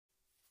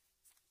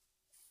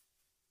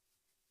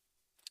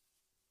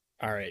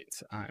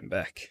Alright, I'm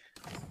back.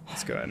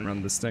 Let's go ahead and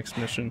run this next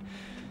mission.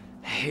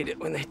 I hate it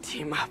when they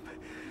team up.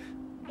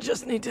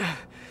 Just need to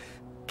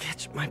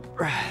catch my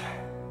breath.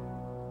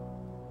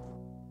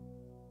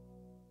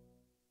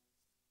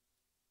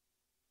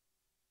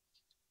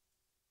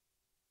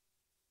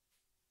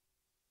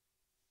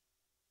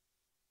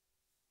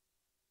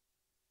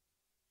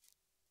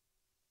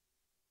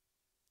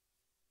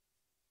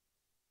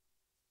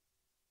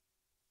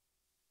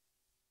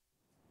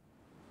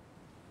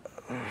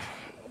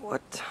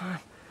 What time?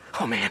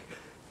 Oh man.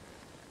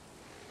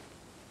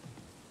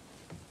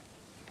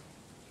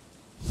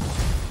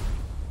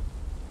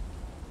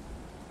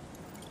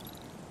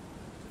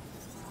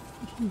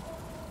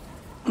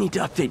 Need to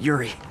update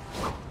Yuri.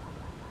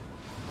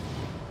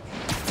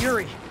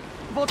 Yuri,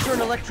 Vulture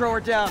and Electro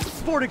are down.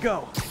 4 to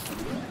go.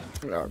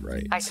 All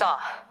right. I saw.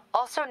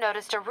 Also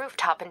noticed a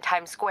rooftop in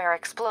Times Square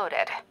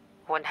exploded.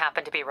 Wouldn't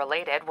happen to be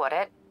related, would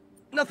it?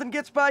 Nothing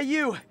gets by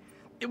you.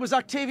 It was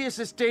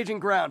Octavius' staging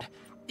ground.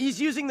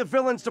 He's using the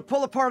villains to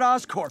pull apart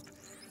Oscorp.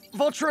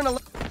 Vulture and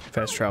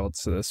Fast traveled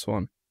to this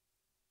one.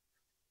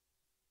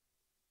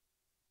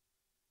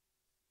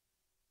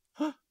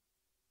 Huh?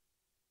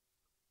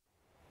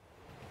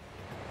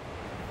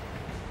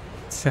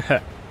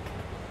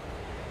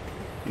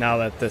 Now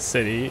that the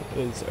city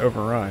is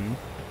overrun,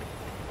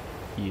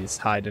 he's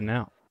hiding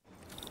out.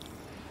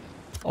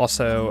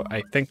 Also,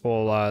 I think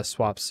we'll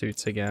swap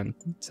suits again.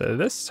 So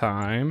this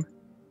time,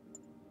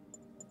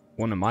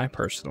 one of my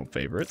personal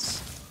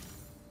favorites.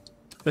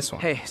 This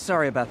one. Hey,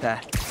 sorry about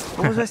that.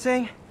 What was I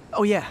saying?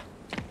 Oh yeah,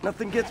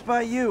 nothing gets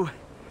by you.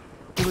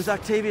 It was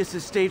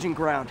Octavius' staging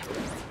ground.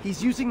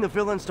 He's using the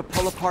villains to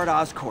pull apart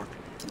Oscorp.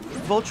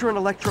 Vulture and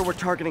Electro were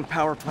targeting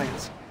power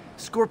plants.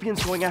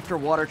 Scorpion's going after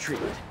water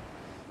treatment.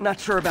 Not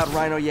sure about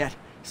Rhino yet.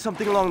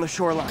 Something along the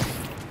shoreline.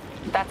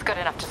 That's good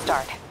enough to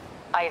start.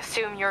 I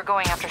assume you're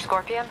going after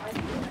Scorpion?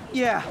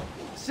 Yeah,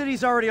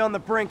 city's already on the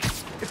brink.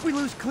 If we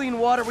lose clean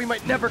water, we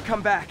might never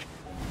come back.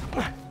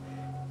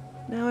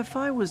 Now, if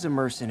I was a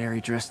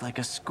mercenary dressed like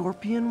a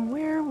scorpion,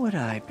 where would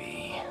I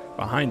be?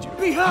 Behind you.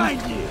 Behind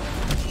you!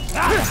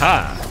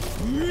 Aha!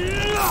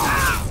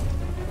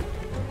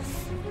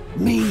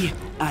 Me,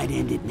 I'd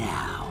end it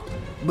now.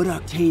 But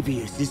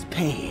Octavius is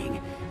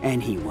paying,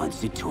 and he wants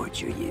to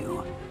torture you,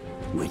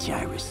 which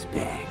I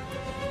respect.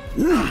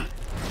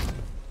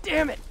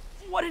 Damn it!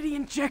 What did he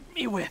inject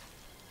me with?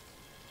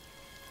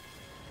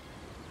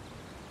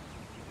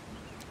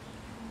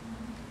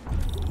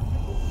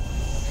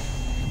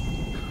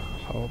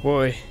 Oh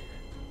boy.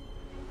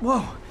 Whoa!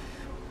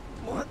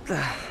 What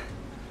the...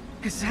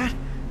 Is that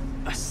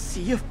a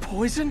sea of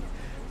poison?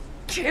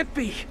 Can't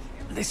be.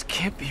 This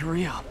can't be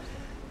real.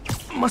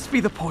 Must be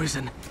the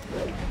poison.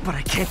 But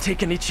I can't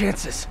take any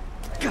chances.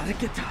 Gotta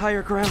get to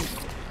higher ground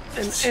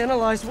and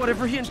analyze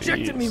whatever he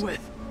injected me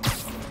with.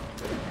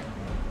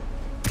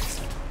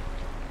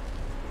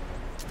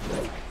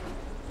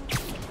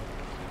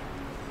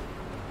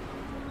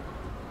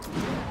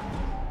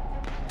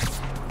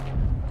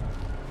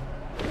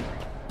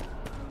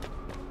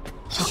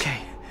 Okay,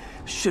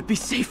 should be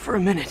safe for a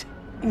minute.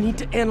 Need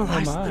to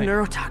analyze the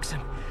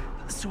neurotoxin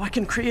so I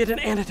can create an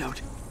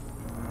antidote.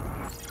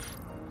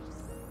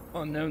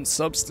 Unknown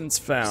substance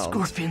found.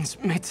 Scorpion's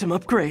made some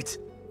upgrades.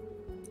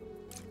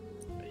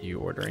 Are you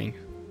ordering?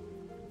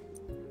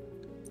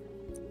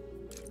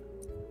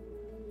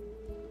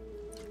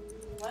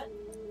 What?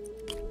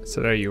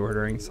 So are you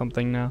ordering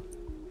something now?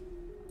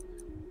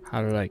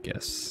 How did I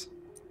guess?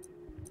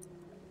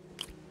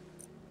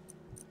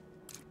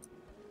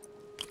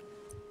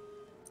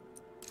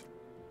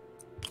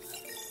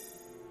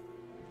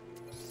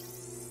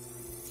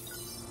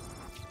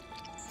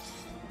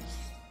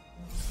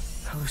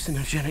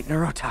 Hallucinogenic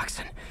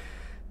neurotoxin.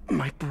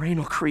 My brain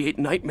will create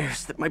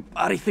nightmares that my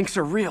body thinks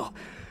are real.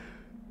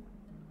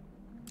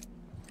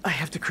 I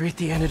have to create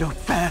the antidote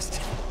fast.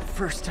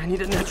 First, I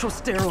need a natural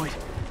steroid.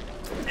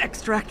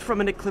 Extract from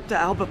an Eclipta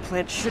alba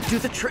plant should do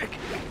the trick.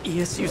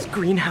 ESU's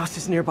greenhouse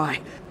is nearby.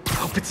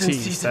 Hope it's in Jeez,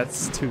 season.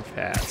 that's too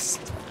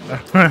fast.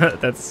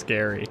 That's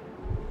scary.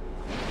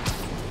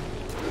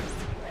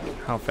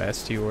 How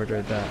fast you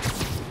ordered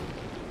that?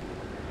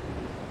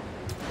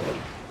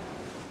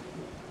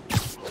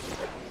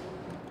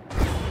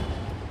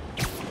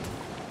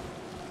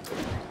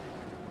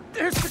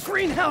 There's the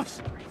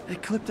greenhouse!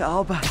 Eclipta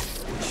alba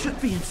should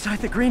be inside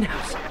the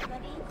greenhouse.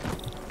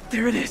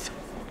 There it is.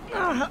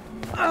 Don't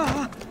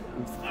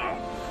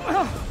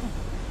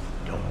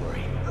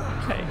worry.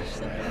 Okay.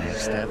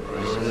 Next step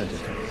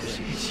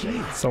is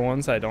It's the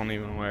ones I don't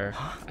even wear.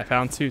 I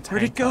found 2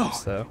 Where'd it tank go?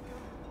 tops though.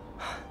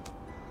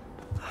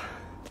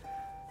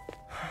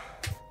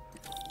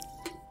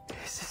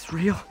 Is this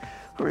real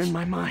or in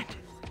my mind?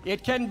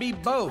 It can be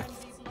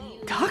both.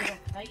 Doc?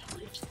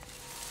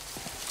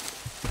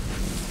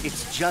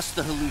 It's just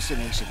the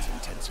hallucinations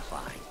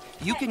intensifying.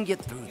 You can get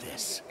through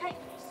this.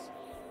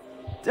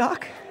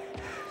 Doc?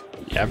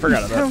 Yeah, I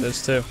forgot about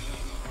this too.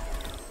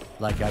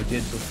 Like I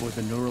did before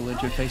the neural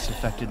interface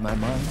affected my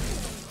mind.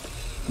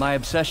 My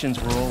obsessions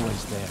were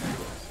always there,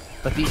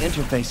 but the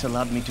interface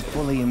allowed me to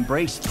fully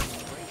embrace them.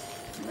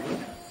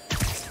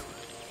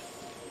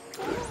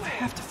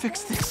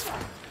 fix this.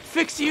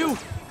 Fix you!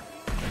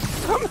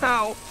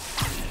 Somehow!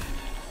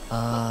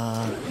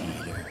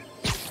 Peter.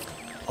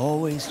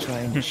 Always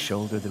trying to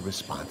shoulder the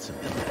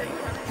responsibility,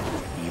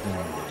 even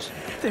losing.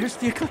 There's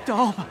the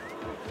collectible.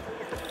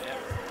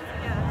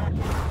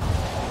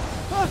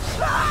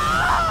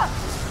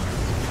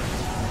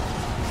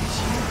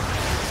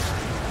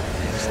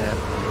 Is that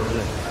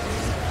good?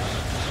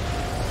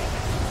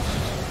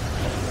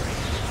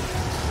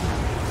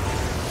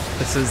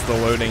 This is the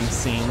loading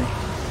scene.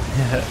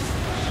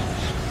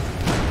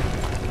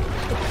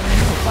 The plan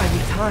will buy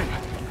me time,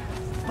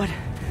 but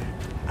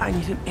I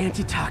need an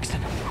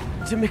antitoxin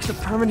to mix a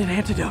permanent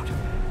antidote.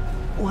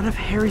 One of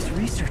Harry's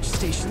research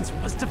stations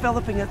was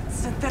developing a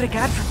synthetic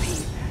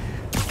atropine.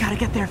 Gotta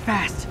get there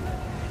fast.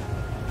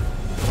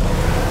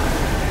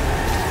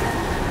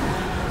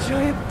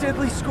 Giant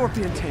deadly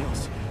scorpion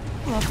tails.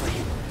 Lovely.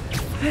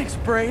 Thanks,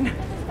 Brain.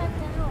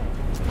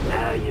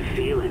 How you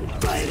feeling,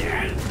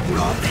 Spider?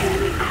 Raw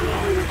panic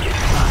crawling just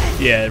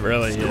fine. Yeah, it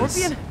really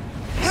Scorpion? is.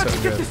 How'd So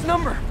you get good. this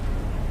number?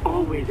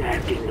 Always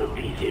asking them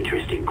these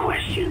interesting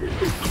questions.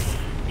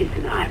 It's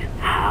not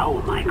how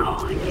am I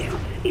calling you,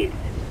 it's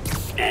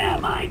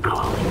am I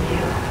calling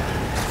you?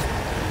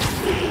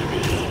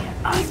 Maybe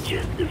I'm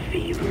just the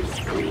fevered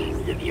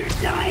screams of your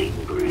dying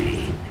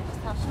brain.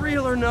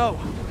 Real or no,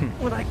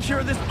 when I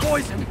cure this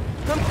poison,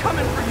 I'm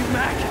coming for you,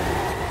 Mac.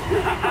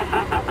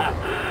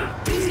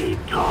 Big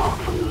talk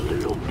from the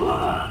little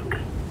bug.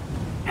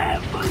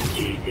 Have fun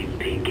chasing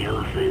pink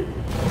elephants.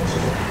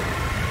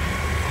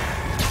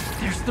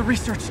 There's the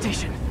research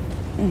station.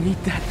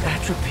 Need that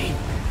atropine.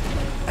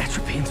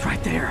 Atropine's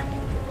right there.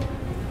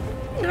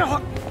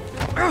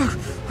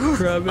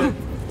 Grab it.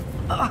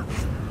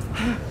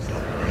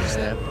 Is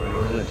that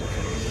good?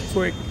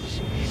 Quick,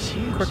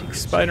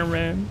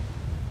 Spider-Man.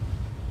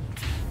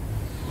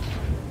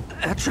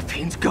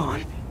 Atropine's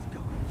gone.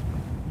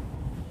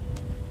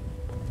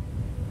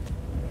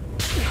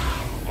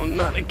 Oh,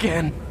 not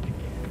again.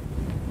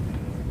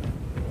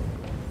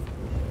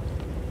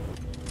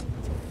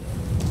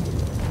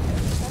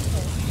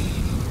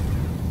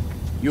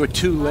 You're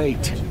too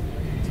late.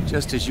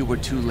 Just as you were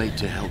too late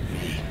to help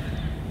me.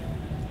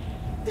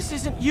 This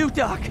isn't you,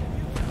 Doc.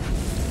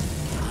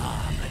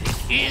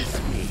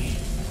 Is me.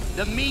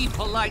 The me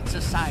polite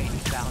society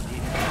found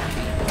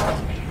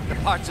in the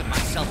parts of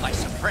myself I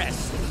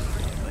suppressed.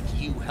 But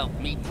you helped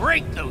me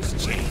break those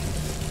chains.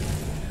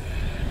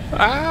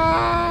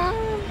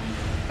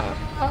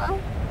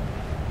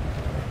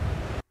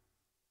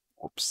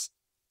 Oops.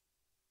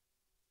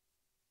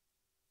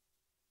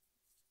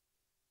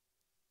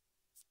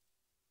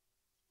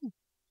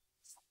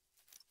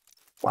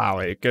 Wow,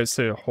 it goes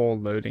through a whole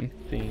loading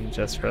thing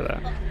just for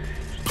that.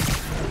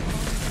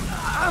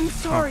 I'm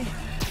sorry.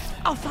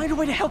 I'll find a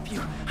way to help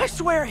you. I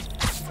swear it.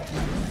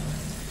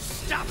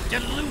 Stop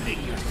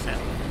deluding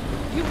yourself.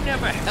 You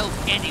never help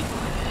anyone.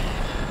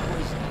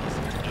 Poison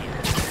isn't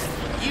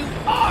it. You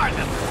are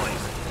the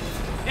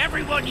poison.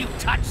 Everyone you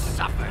touch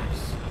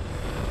suffers.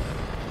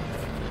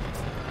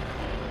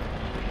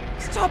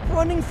 Stop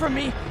running from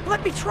me.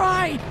 Let me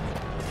try.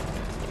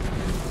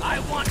 I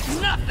want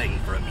nothing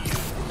from you.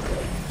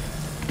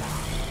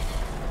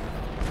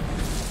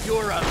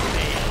 You're a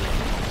failure.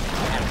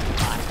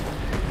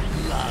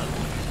 Life, love,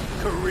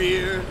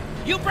 career.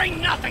 You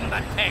bring nothing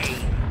but pain.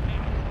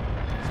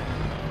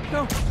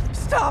 No,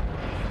 stop.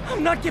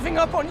 I'm not giving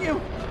up on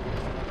you.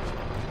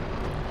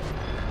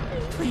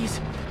 Please,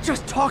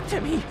 just talk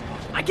to me.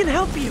 I can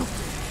help you.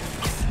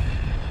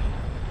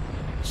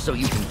 So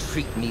you can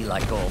treat me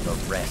like all the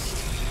rest.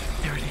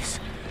 There it is.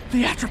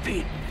 The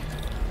atropine.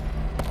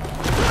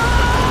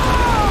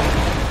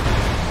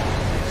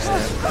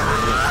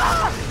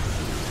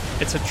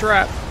 It's a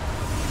trap.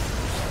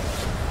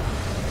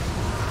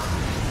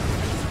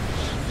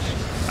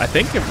 I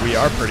think if we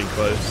are pretty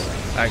close,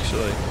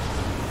 actually.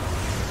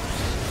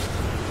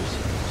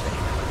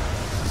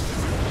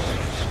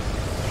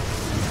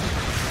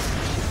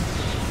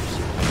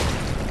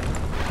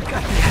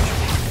 Got the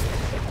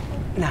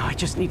atropine. Now I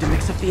just need to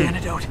mix up the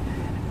antidote.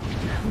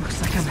 Looks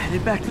like I'm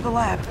headed back to the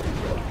lab.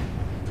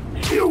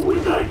 Still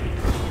with us?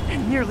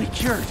 And nearly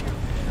cured.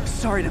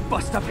 Sorry to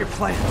bust up your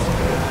plans.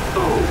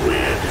 Oh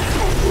man,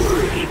 don't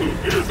worry.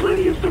 There's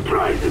plenty of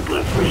surprises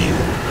left for you.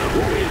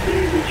 When we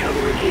see each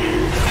other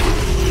again.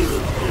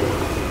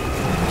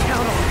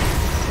 Count on it.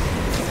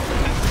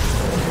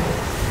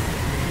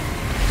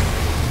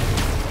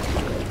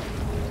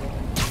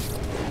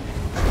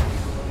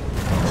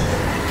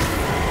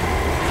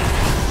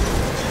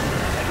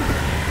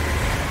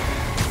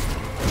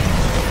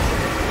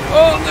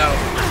 Oh no!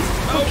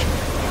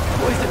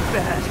 Poison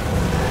bad.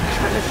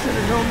 Kinda should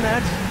have known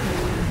that.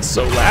 It's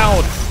so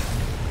loud.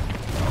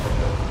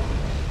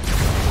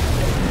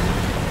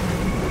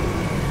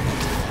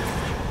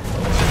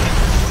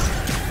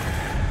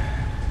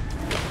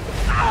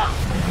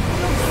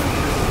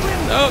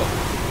 No!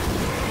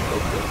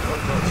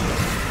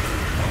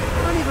 I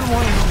don't even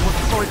want to know what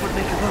Floyd would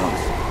make of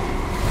those.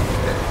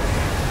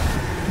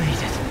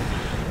 Made it.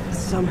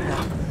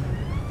 Somehow.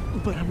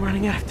 But I'm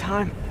running out of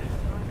time.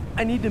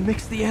 I need to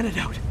mix the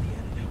antidote.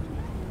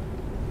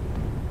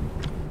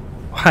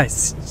 Why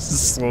is he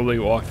slowly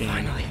walking?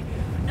 Finally.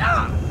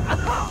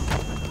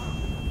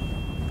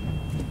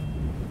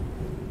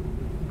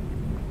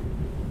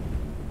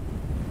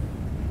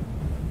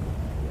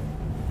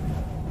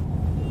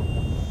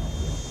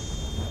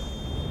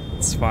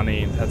 It's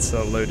funny, that's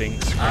a loading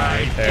screen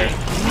right there.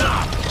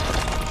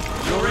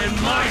 You're in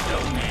my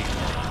domain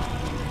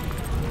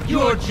now.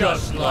 You're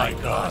just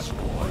like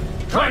Osborn,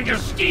 trying to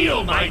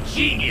steal my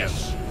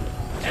genius.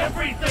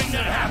 Everything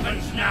that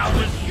happens now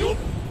is you.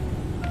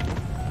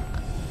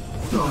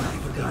 Thought I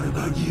forgot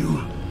about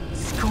you.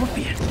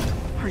 Scorpion,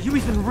 are you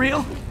even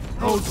real?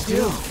 Hold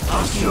still.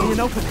 I'll show Give me you. an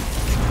opening.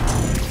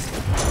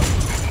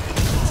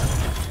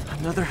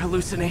 Another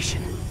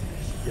hallucination.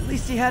 At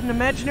least he had an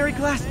imaginary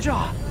glass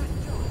jaw.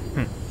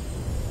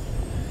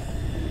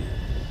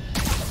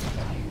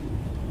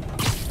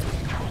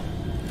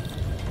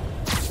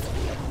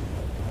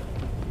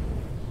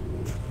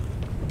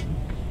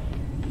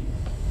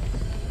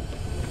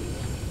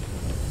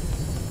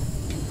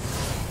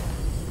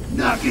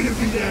 Not gonna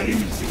be that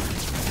easy.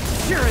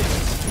 Sure it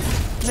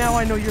is. Now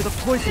I know you're the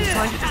poison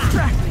trying to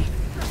distract me.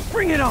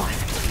 Bring it on.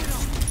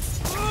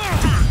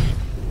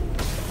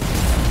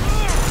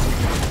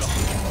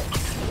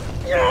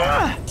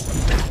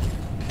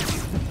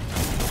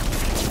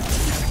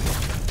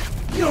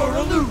 You're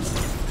a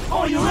loser.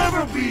 All you'll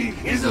ever be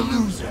is a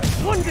loser.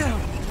 One down.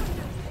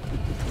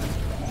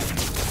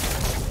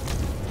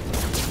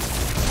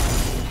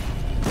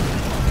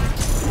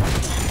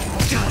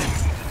 Got him.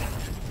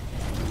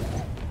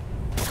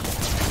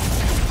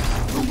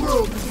 The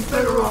world would be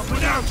better off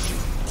without you.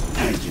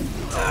 And you.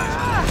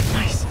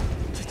 Nice.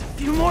 Just a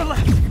few more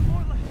left.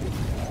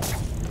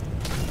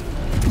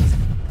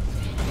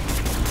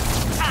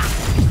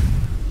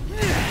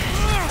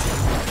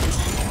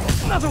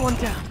 Another one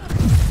down.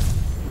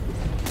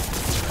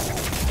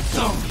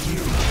 Some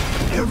hero.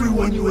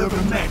 Everyone you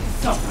ever met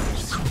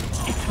suffers.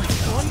 It's like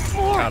one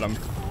more. Got him.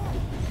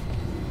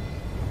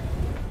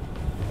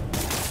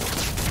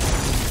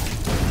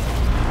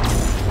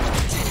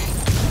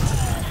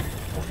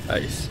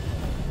 Nice.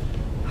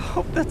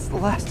 Hope that's the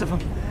last of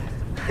them.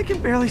 I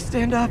can barely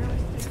stand up.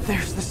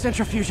 There's the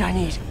centrifuge I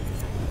need.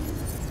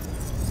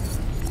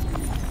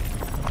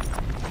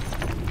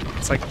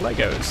 It's like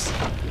Legos.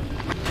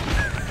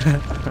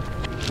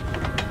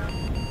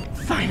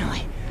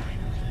 Finally.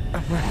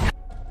 I'm running.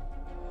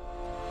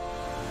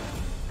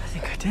 I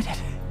think I did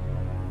it.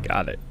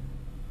 Got it.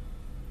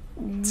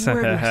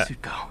 Where did my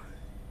suit go?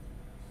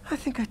 I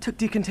think I took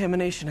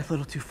decontamination a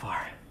little too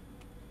far.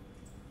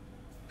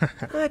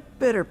 I'd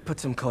better put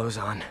some clothes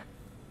on.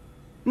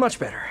 Much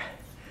better.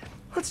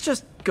 Let's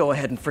just go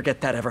ahead and forget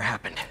that ever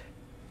happened.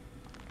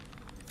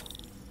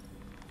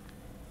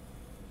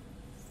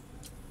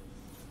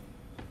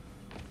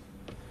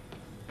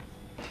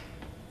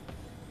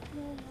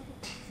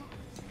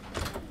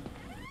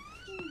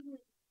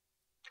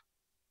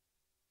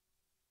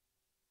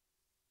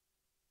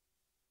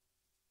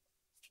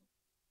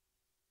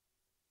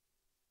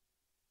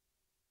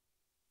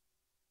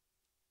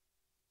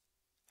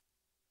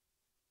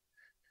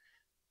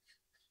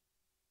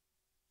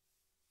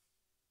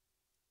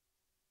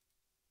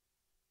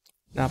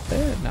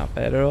 Not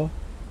bad at all.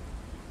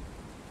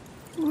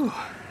 Ooh,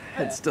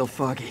 head's still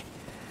foggy.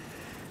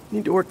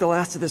 Need to work the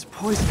last of this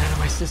poison out of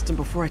my system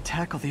before I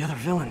tackle the other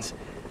villains.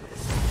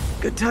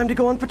 Good time to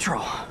go on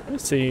patrol.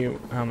 Let's see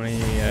how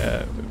many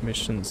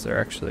missions there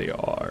actually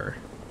are.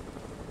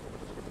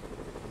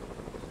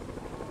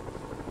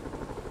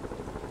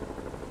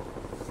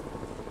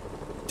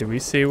 Did we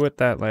see what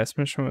that last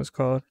mission was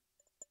called?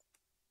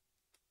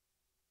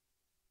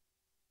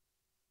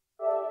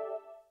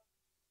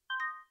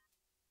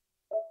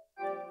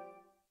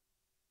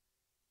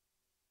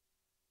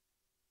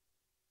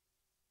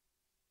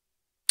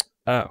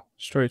 Oh,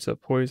 straight up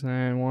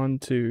poison. 1,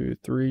 2,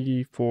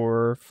 3,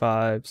 4,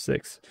 5,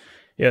 6.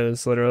 Yeah,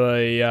 there's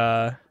literally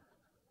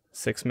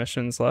 6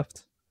 missions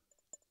left.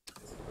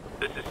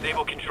 This is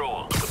Stable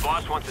Control. The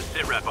boss wants a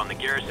sit rep on the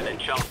garrison in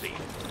Chelsea.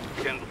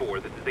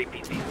 10-4, this is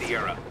APC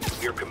Sierra.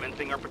 We are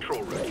commencing our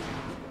patrol route.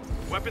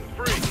 Weapons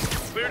free.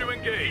 Clear to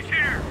engage. He's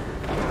here.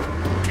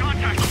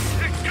 Contact.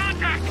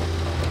 Contact.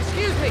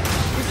 Excuse me,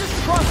 is this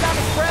the Crosstown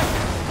Express?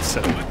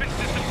 So, Weapon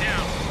system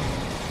down.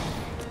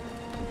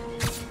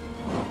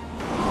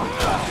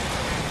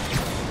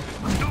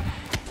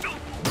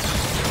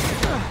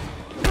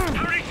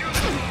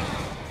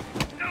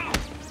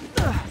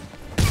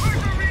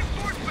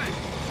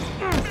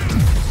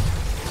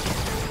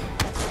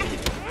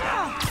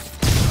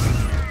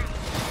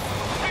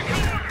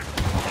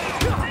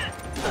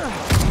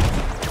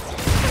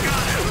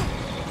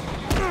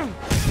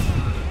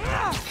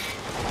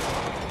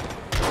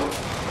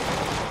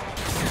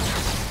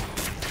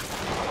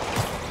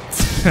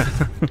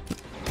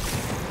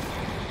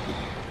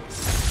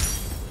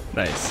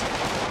 nice.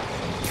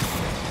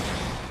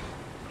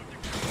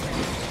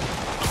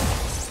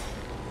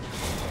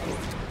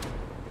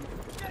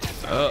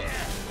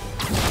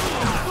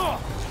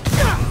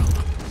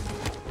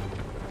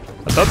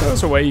 I thought there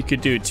was a way you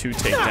could do 2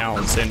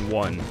 takedowns in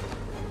one,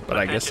 but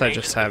I guess I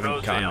just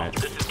haven't gotten it.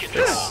 This is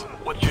Control.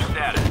 What's your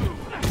status?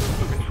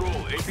 Control,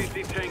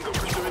 APC Tango,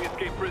 pursuing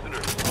escaped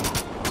prisoners.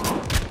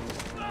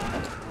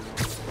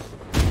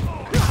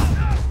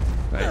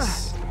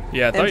 Nice.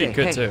 Yeah, I thought MJ, you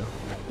could hey, too.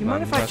 You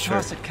mind if I not sure.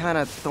 toss a kind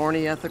of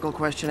thorny ethical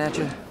question at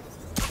you?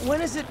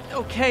 When is it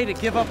okay to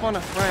give up on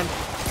a friend?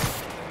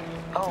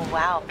 Oh,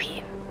 wow,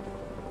 Pete.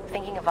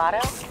 Thinking of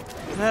Otto?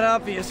 That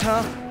obvious,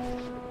 huh?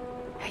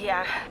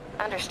 Yeah,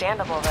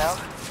 understandable though.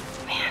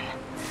 Man,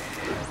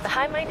 the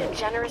high-minded,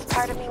 generous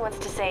part of me wants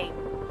to say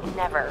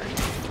never.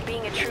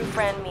 Being a true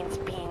friend means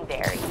being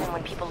there, even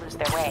when people lose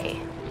their way.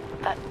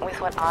 But with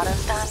what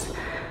Otto's done,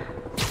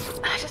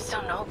 I just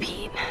don't know,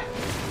 Pete.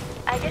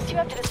 I guess you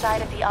have to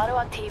decide if the Otto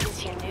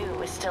Octavius you knew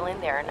was still in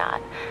there or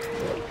not.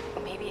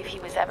 Maybe if he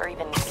was ever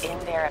even in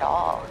there at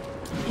all.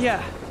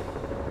 Yeah.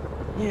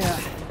 Yeah.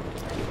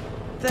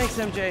 Thanks,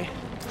 MJ.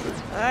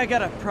 I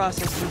gotta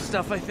process some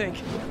stuff, I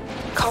think.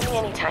 Call me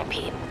anytime,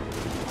 Pete.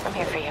 I'm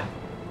here for you.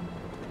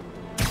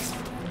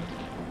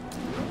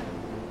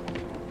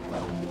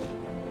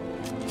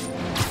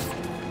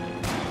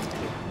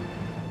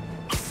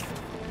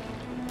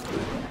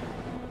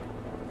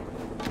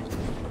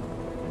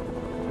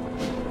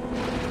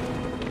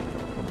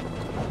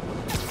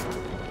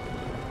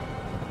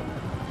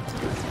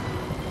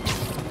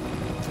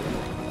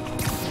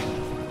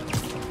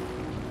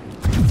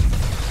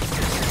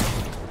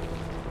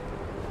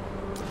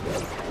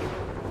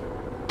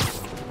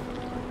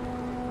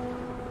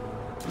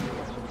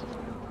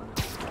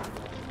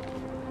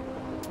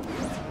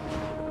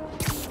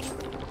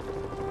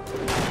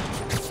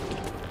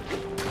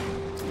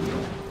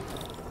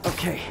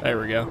 Okay. There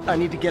we go. I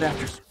need to get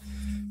after...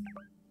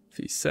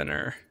 V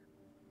center.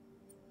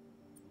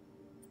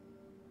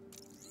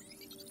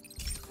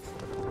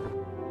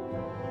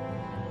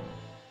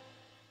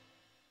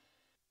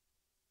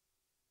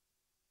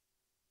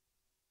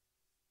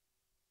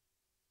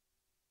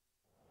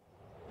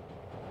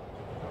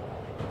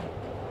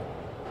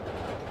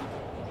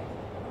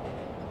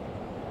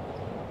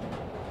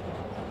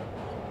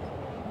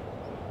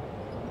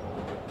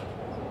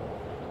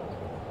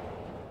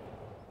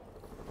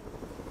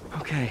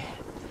 Okay.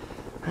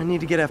 I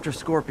need to get after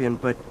Scorpion,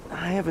 but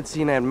I haven't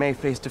seen Aunt May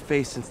face to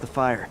face since the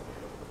fire.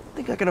 I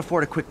think I can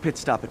afford a quick pit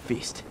stop at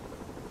Feast.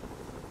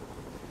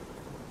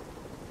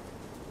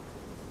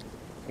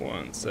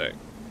 One sec.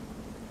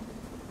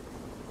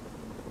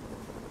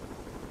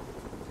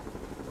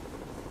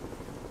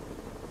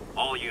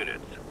 All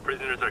units,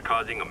 prisoners are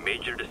causing a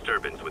major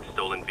disturbance with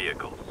stolen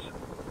vehicles.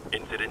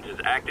 Incident is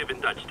active in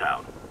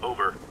Dutchtown.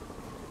 Over.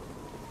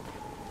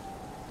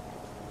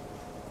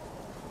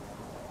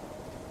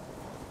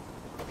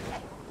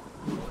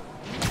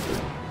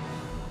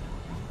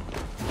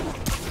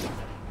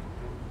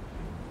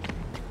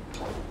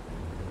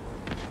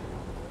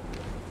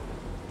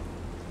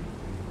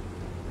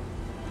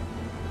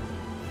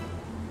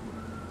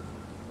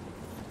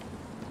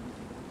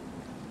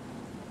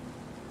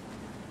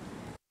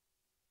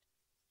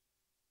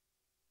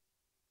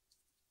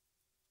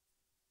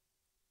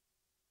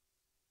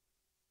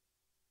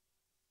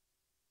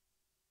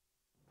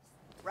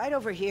 Right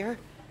over here.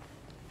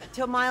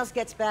 Until Miles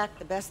gets back,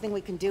 the best thing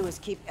we can do is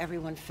keep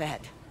everyone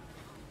fed.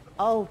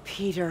 Oh,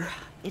 Peter,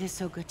 it is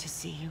so good to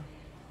see you.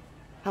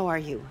 How are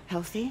you?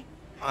 Healthy?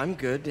 I'm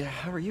good.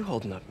 How are you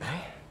holding up,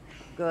 May?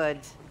 Good,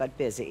 but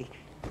busy.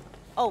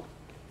 Oh,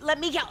 let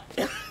me go.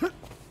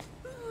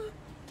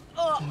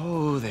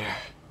 Oh, there.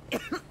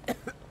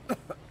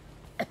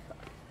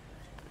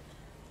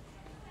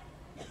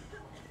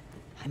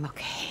 I'm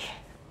okay.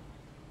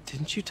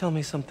 Didn't you tell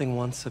me something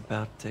once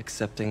about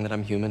accepting that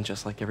I'm human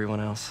just like everyone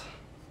else?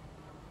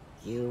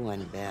 You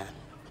and Ben.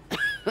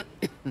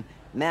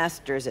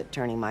 Masters at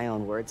turning my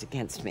own words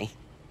against me.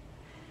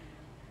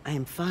 I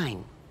am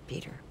fine,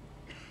 Peter.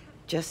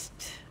 Just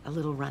a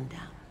little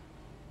rundown.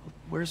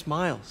 Where's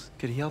Miles?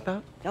 Could he help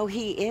out? Oh,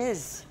 he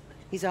is.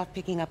 He's off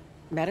picking up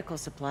medical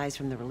supplies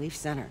from the relief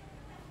center.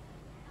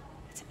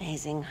 It's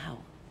amazing how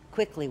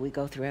quickly we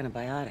go through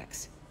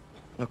antibiotics.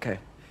 Okay.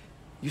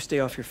 You stay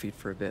off your feet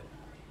for a bit.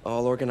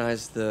 I'll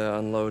organize the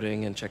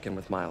unloading and check in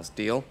with Miles.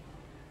 Deal?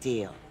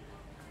 Deal.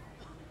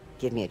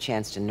 Give me a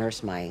chance to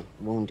nurse my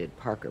wounded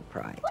Parker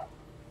pride.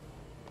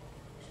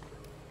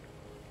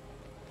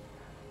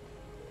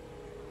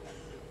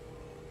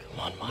 Come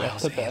on,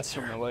 Miles, Put that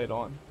answer. from the light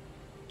on.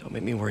 Don't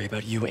make me worry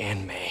about you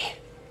and May.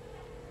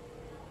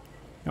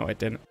 No, I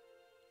didn't.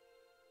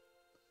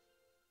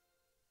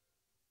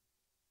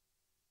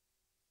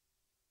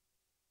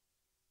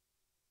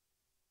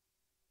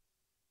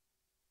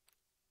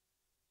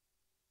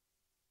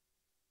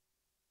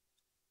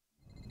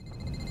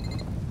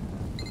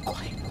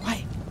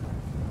 Quiet.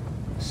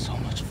 So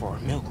much for a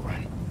milk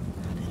run.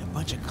 How did a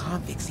bunch of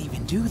convicts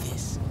even do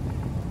this?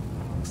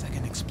 Looks like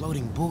an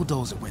exploding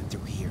bulldozer went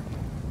through here.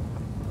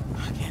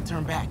 I can't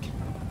turn back.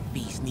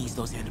 Beast needs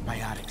those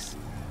antibiotics.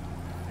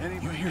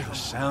 You hear the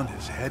sound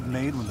his head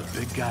made when the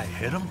big guy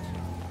hit him?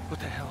 What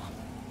the hell?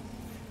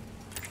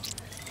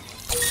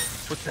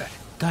 What's that?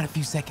 Got a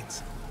few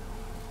seconds.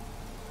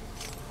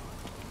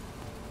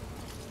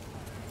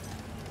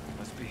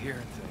 hearing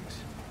things.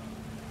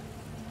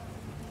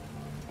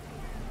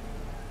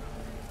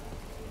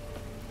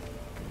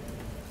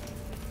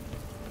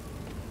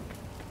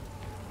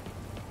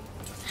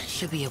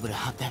 Should be able to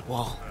hop that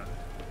wall.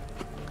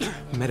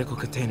 Medical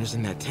containers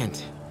in that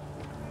tent.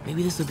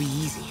 Maybe this will be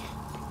easy.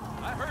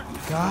 I heard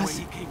Guys,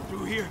 he came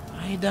through here.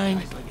 I ain't dying.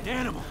 He's like an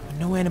animal.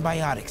 No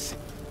antibiotics.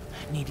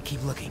 I need to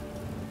keep looking.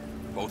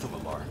 Both of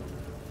them are.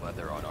 Glad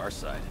they're on our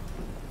side.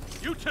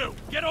 You two,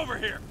 get over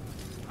here!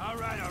 All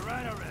right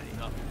already.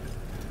 No.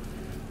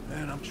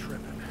 Man, I'm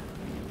tripping.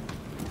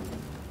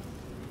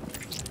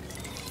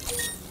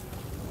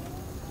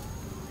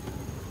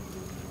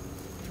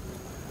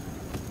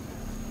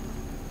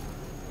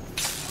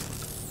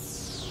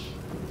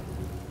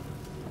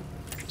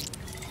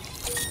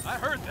 I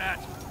heard that!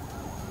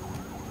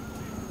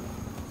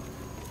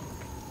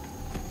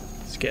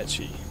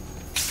 Sketchy.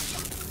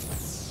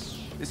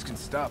 This can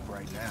stop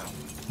right now.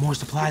 More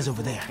supplies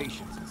over there.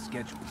 Patience and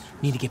schedules.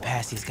 Need to get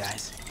past these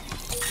guys.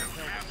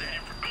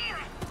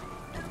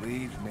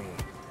 Believe me,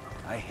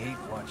 I hate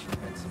watching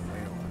Benson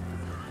wail.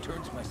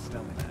 Turns my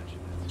stomach.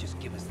 Just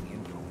give us the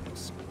info.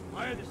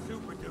 Why are the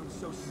super dudes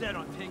so set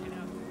on taking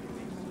out?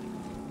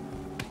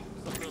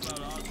 Something about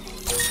Osborn.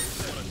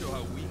 I want to show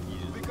how weak he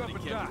is. Pick up He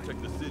and can't die.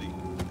 protect the city.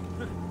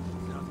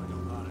 Sounds like a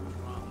lot of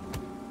drama.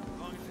 As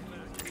long as they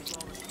let us keep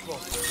all this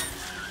close.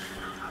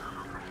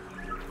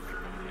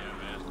 Yeah,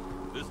 man.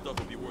 This stuff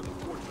would be worth a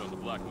fortune on the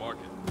black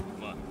market.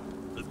 Come on,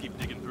 let's keep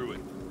digging through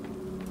it.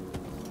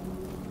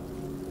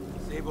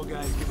 Sable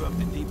guys give up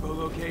the depot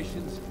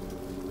locations?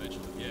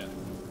 Eventually, yeah.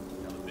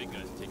 Now the big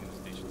guy's taking the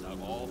stations out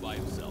all by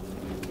himself.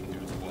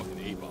 Dude's walking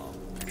A-bomb.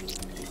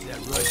 It's that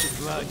Russian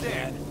blood,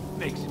 man.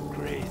 Makes him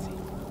crazy.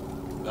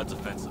 That's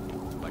offensive.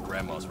 My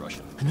grandma's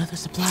Russian. Another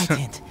supply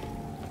tent.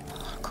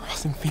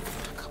 Crossing finger,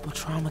 a couple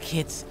trauma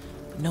kits.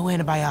 No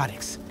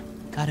antibiotics.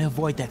 Gotta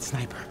avoid that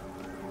sniper.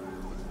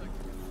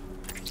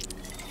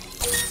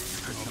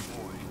 Oh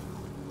boy.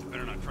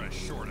 Better not try to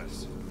short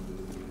us.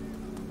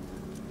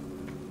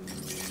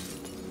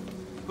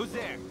 Who's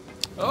there?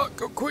 Oh,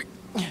 go quick.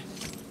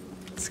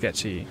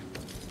 Sketchy.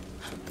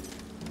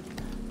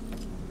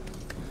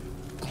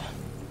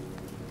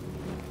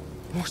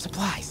 More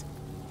supplies.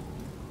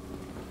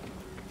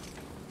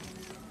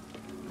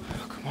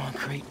 Oh, come on,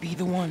 Crate, be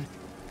the one.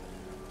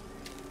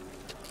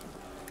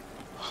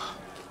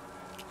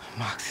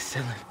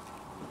 Amoxicillin.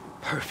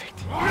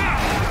 Perfect.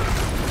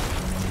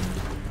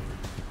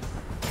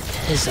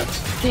 That is a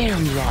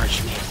very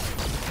large man.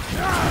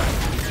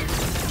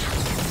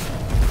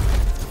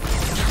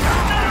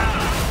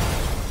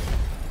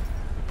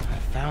 I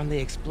found the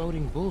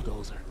exploding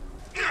bulldozer.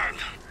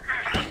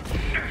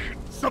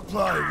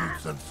 Supply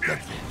routes and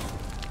schedules.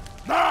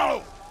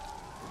 Now!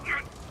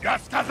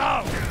 Gas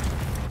out!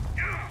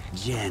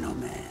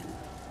 Gentlemen,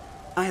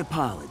 I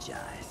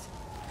apologize.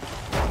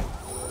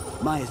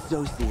 My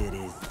associate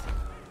is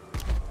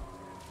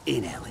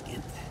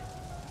inelegant.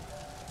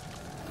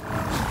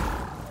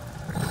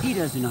 He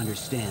doesn't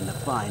understand the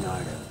fine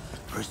art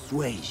of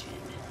persuasion.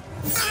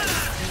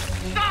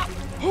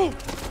 Do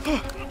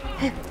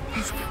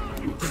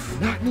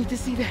not need to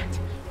see that.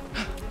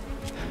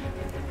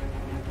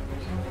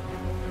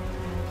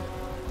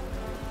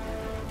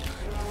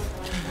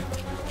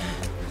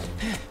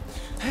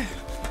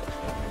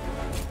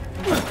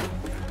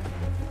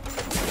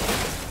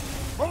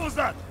 What was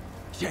that?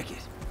 Check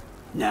it.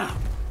 Now.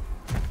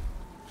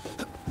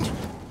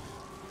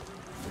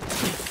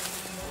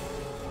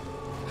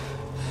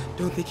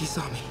 Don't think he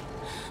saw me.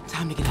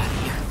 Time to get out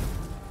of here.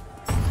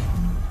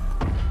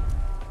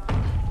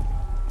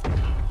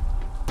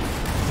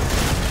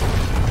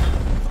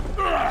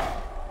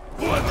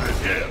 Whoever is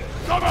here,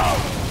 come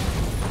out!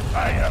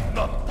 I have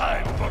not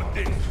time for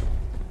this.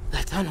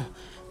 That tunnel.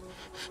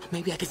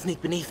 Maybe I can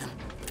sneak beneath him.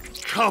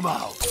 Come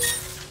out!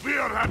 We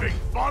are having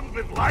fun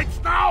with lights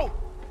now?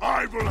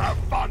 I will have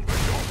fun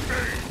with your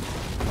game!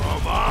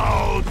 Come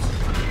out!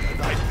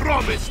 And I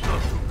promise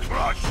not to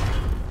crush!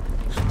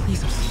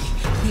 Please don't see me.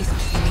 Please don't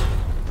see me.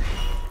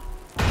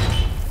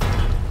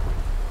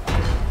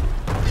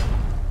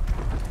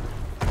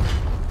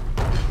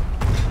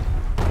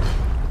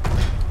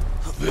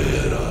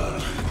 Where are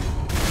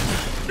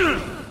you?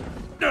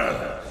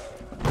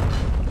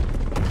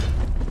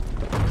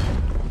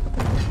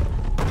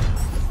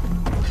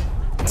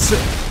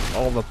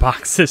 All the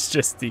boxes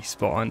just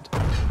despawned.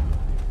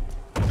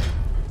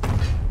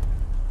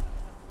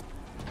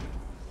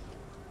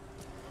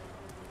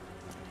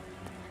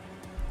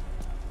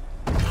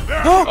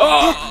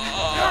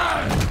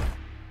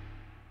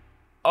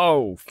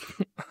 Oh.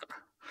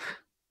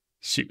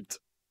 Shoot.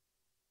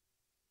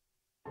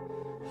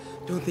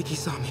 Don't think he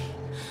saw me.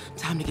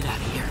 Time to get out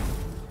of here.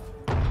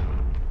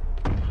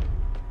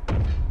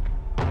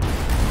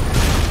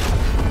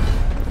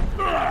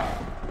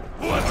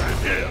 Whoever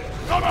is here,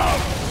 come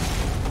out!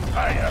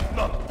 I have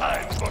not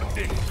time for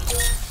this.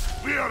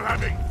 We are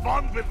having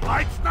fun with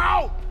lights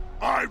now?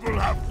 I will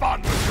have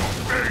fun with your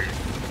game.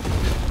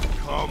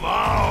 Come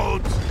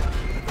out!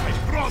 And I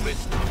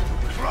promise not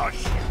to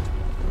crush you.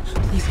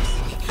 Please don't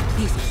see me.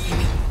 Please don't see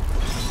me.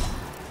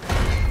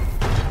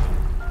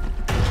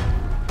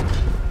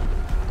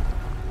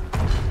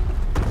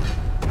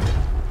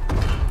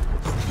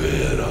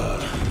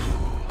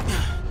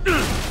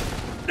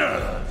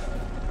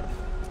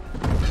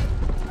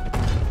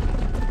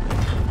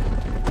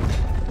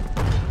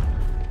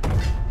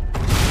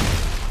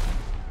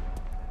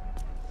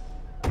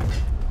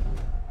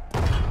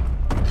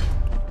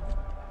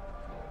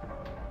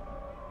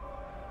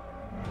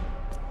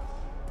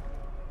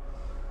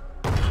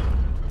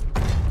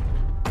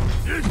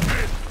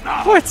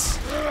 What?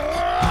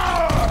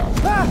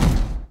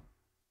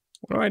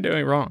 What am I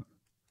doing wrong?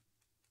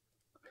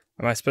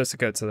 Am I supposed to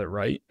go to the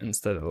right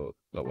instead of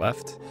the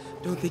left?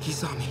 Don't think he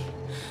saw me.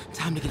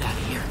 Time to get out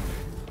of here.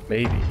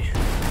 Maybe.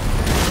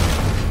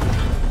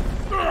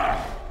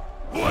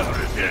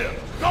 Whoever is here,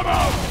 come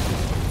out!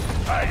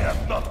 I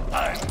have not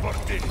time for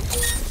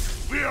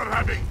this. We are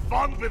having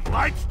fun with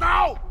lights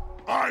now?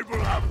 I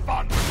will have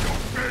fun with your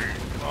pain.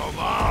 Come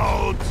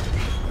out!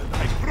 And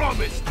I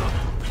promise not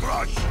to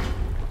crush you.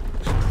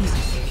 Please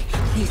don't see me.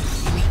 Please don't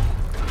see me.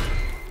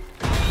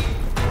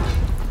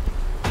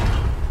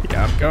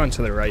 Yeah, I'm going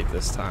to the right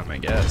this time, I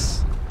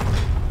guess.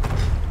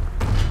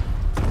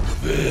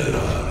 Where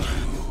are you?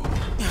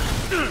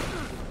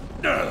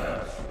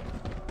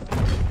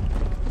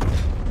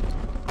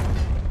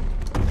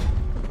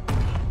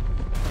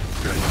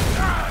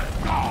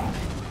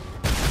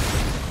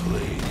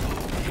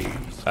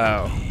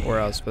 Oh,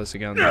 where I was supposed to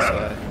go this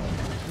way.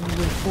 The only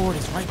way forward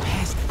is right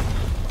past it.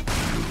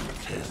 You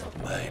test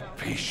my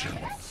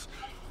patience.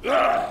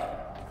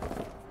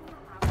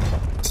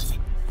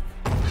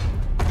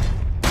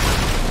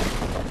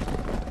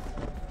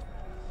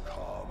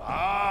 Come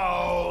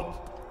out!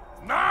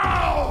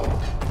 Now!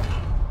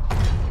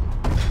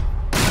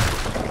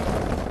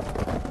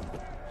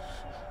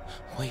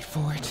 Wait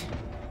for it.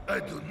 I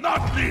do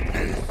not need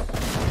this!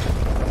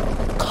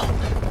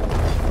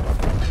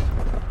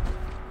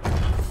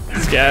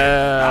 Let's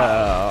go!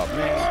 Oh,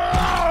 man.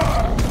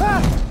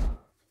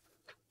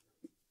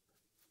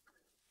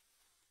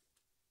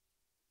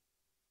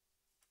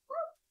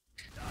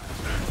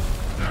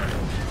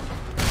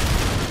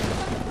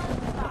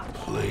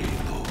 Play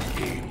no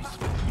games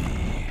with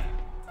me.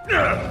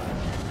 The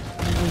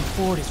only way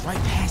forward is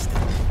right past it.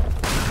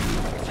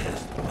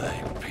 Test my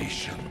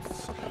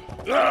patience.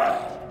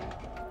 Yeah,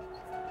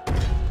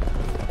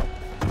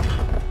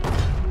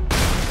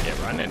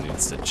 Ryan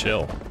needs to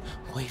chill.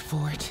 Wait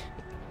for it.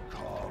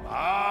 Come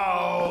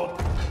out!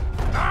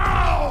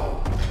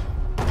 Now!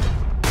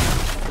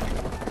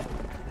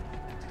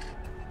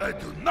 I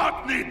do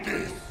not need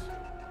this!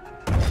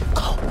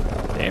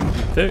 Damn, you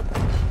thick.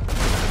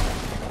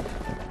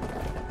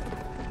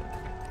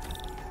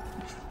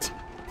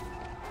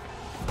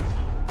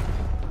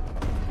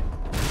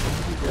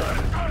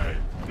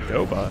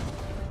 Go, bot.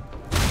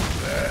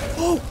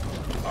 Oh!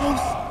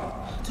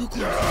 Close! Too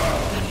close.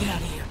 Gotta get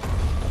out of here.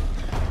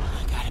 I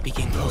gotta be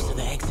getting close to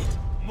the exit.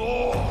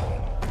 More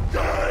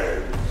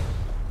games!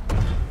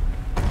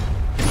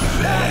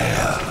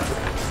 Where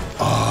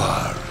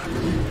are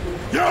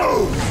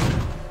you?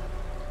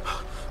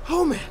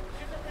 Oh man!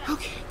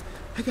 Okay,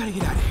 I gotta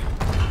get out of here.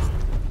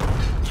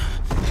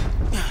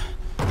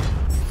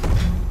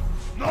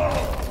 No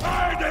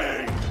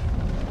hiding!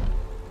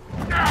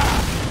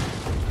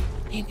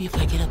 Maybe if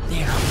I get up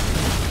there.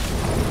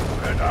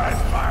 When I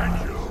find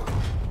you,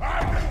 I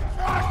can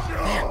crush you!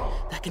 There,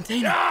 that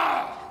container.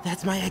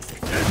 That's my exit.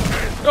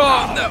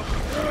 Oh, no!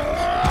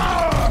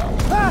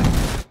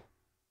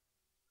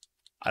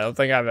 I don't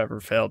think I've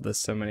ever failed this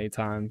so many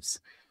times.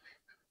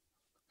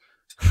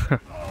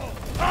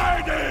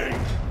 Hiding!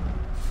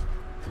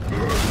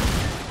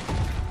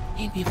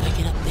 Maybe if I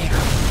get up there.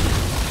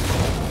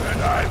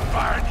 When I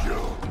find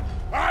you,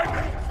 I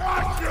can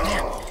crush you!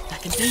 There,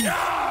 that container.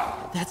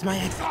 That's my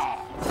exit.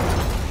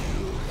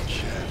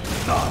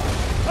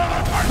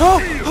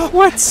 Oh,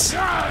 what?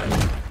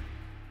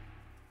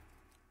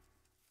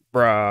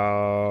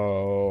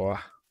 Bro.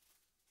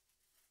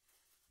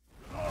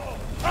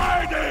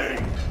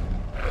 Hiding!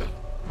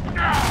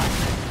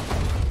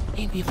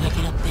 Maybe if I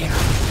get up there.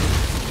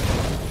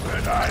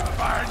 When I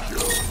find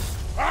you,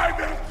 I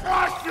will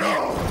crush you!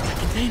 That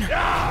container.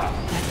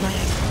 That's my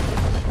exit.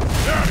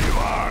 There you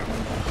are!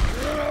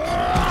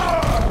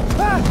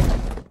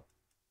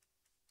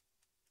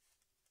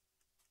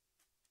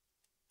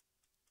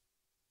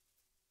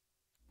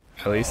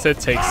 At least it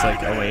takes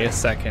like only a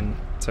second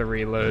to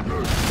reload.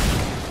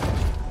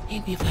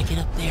 Maybe if I get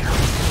up there.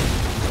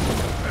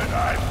 When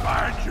I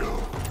find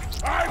you,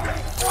 I will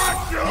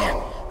crush you!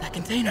 There, that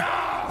container.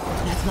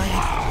 That's my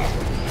exit.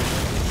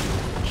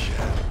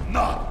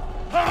 Cannot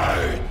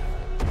hide!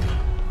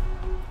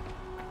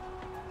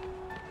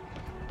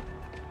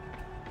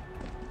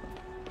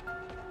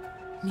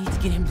 Need to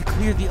get him to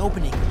clear the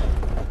opening.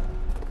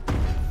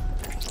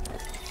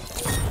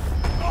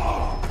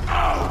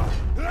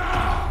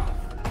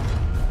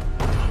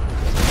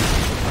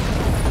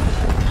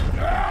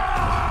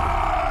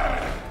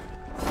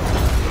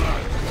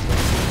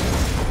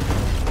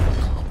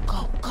 Go,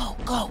 go, go,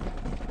 go.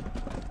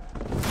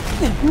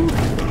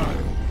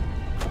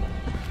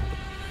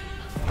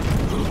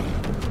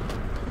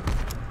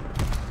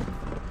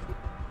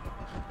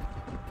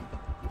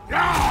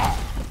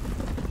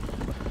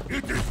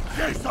 It is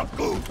Case of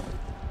Goose!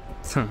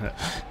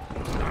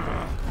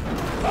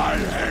 I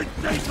hate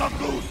Case of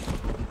Goose!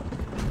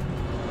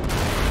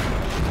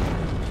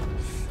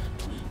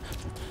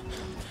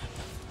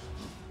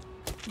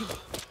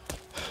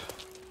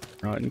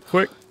 Run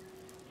quick.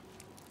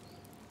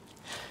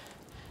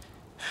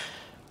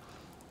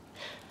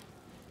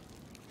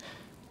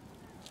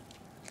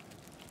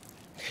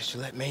 should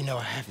let May know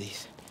I have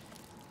these.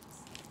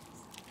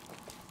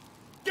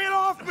 Get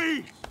off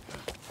me!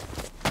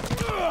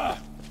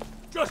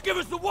 Just give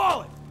us the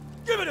wallet!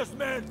 Give it us,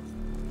 man!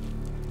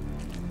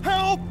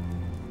 Help!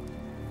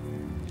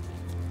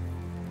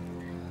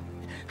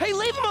 Hey,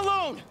 leave him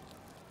alone!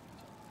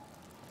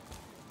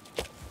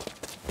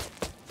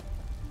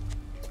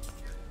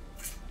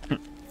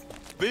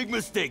 Big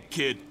mistake,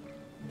 kid.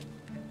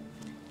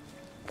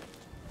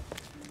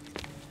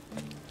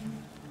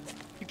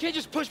 You can't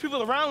just push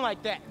people around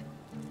like that.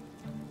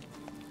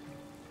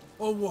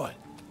 Or what?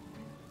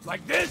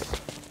 Like this?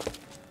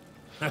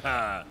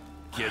 Haha,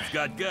 kid's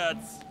got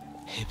guts.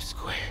 Hip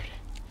squared.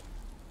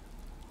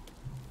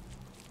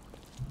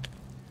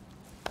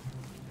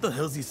 What the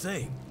hell's he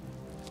saying?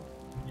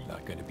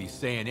 Not gonna be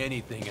saying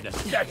anything in a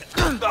second.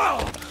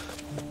 Oh!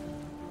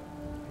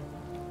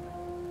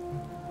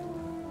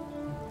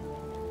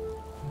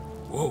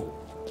 Whoa.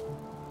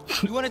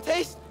 You want a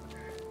taste?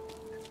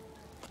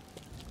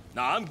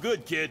 Nah, I'm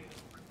good, kid.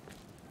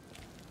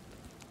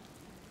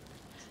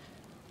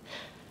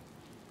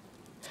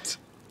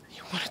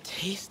 You want a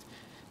taste?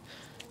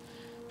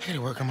 I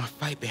gotta work on my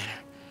fight banner.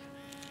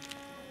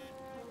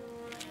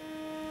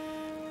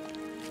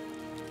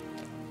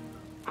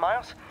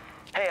 Miles?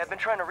 Hey, I've been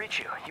trying to reach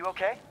you. You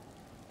okay?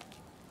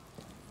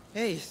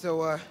 Hey,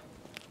 so,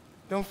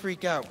 don't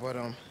freak out, but,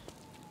 I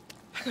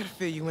gotta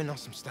fill you in on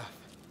some stuff.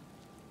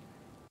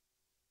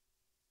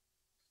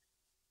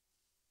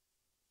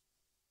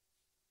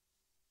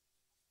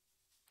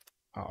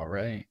 All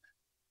right.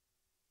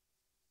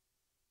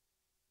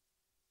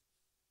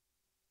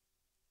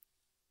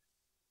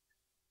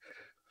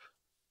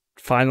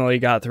 Finally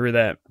got through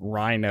that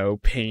rhino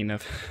pain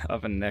of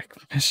a neck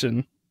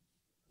mission.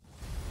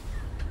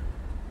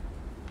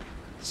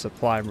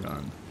 Supply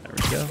run. There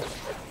we go.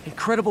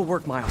 Incredible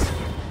work, Miles.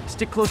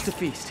 Stick close to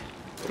Feast.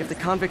 If the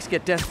convicts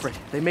get desperate,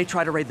 they may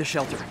try to raid the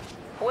shelter.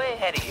 Way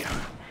ahead of you.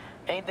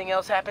 Anything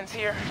else happens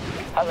here,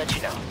 I'll let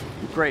you know.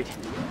 Great.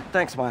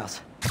 Thanks,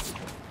 Miles.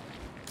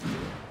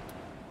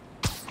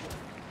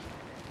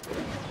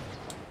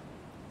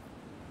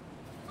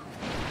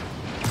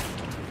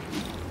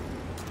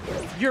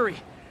 Yuri,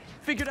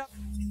 figured out...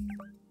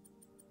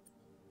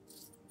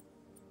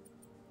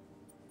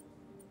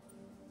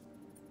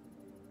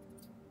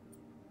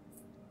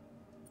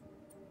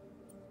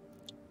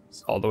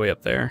 It's all the way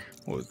up there.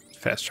 We'll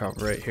fast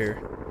travel right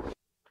here.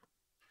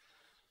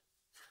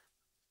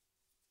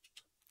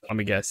 Let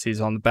me guess, he's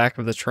on the back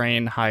of the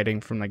train hiding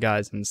from the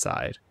guys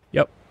inside.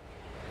 Yep.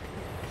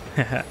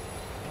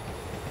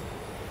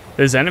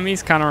 His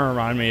enemies kind of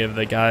remind me of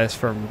the guys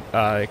from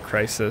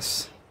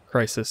Crisis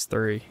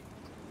 3.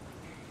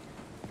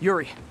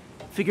 Yuri,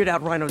 figured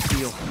out Rhino's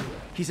deal.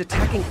 He's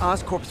attacking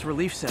Oscorp's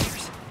relief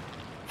centers.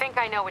 Think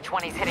I know which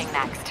one he's hitting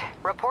next.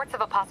 Reports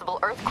of a possible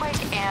earthquake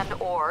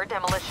and/or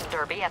demolition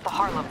derby at the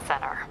Harlem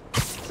Center.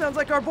 Sounds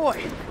like our boy.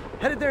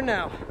 Headed there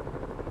now.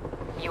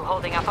 You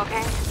holding up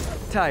okay?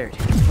 Tired,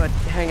 but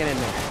hanging in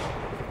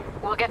there.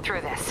 We'll get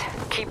through this.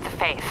 Keep the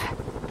faith.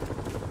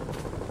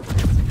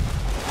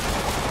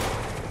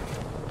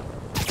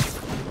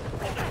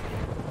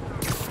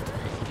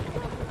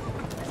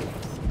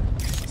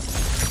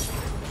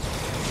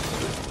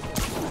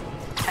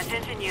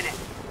 Attention unit.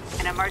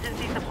 An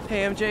emergency support.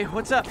 Hey MJ,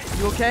 what's up?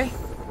 You okay?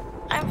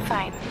 I'm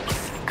fine.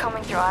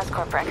 Combing through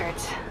Oscorp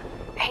records.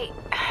 Hey,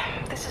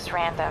 this is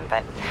random,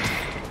 but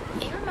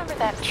you remember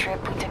that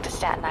trip we took to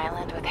Staten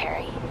Island with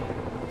Harry?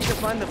 To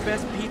find the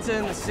best pizza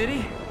in the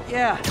city?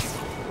 Yeah.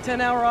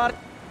 10-hour audit.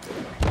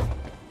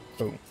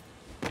 Boom.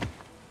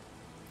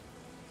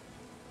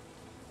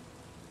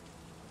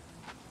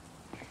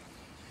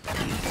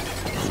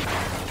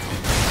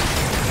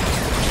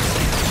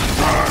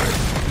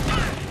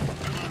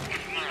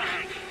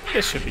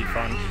 This should be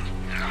fun.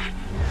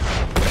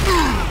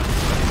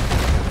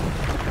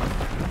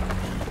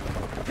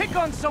 Pick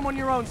on someone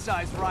your own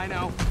size,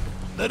 Rhino.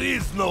 There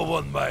is no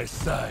one my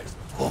size,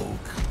 folk.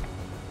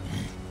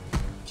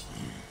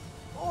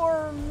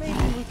 Or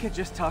maybe we could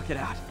just talk it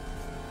out.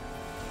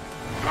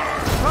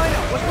 Rhino,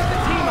 what's with the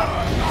team up?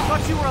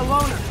 Thought you were a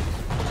loner.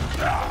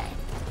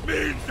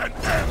 Means and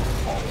ends,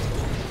 folk.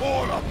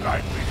 All of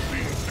life is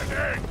means and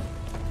ends.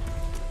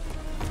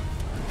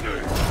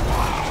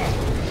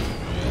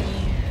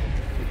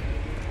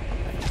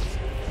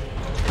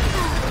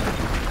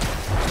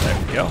 There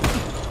we go.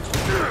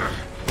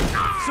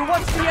 So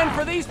what's the end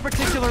for these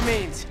particular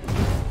means?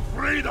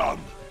 Freedom!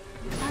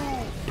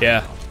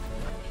 Yeah.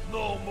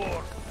 No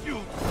more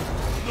feud.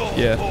 No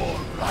Yeah. more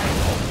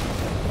Rhino.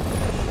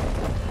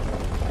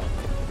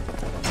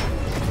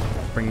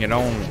 Bring it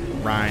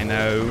on,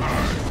 Rhino.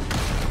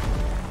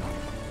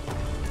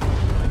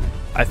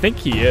 I think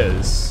he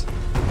is.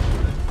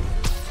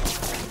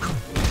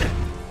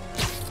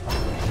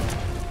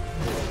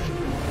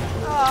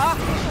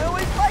 I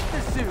always liked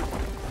this suit.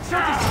 So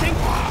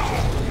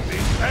distinctive. Be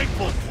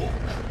thankful for.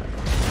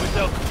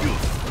 Without you,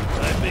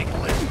 I make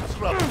less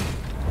trouble.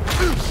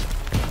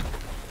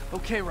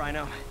 Okay,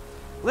 Rhino.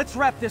 Let's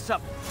wrap this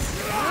up.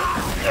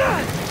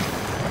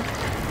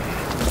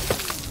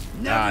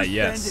 Never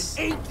yes.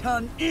 send an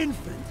 8-ton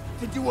infant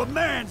to do a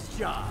man's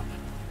job.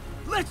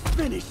 Let's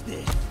finish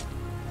this.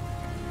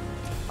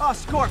 Oh,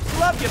 Scorps,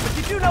 love you, but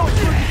you do know it's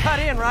going to cut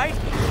in, right?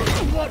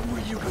 What were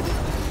you gonna do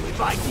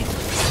if I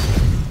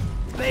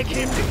didn't beg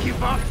him to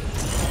give up?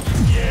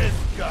 Yes,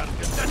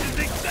 Gargan, that is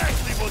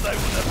exactly what I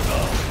would have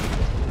done.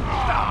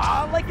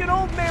 Ah, like an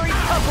old married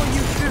couple,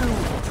 you two.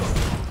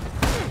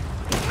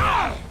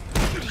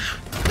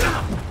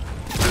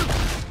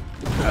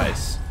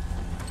 Nice.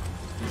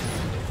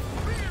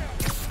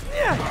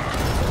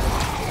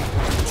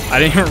 I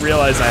didn't even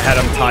realize I had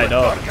him tied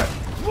up.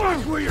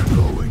 Watch where you're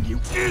going, you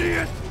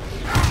idiot!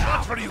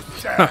 That's where you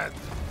stand.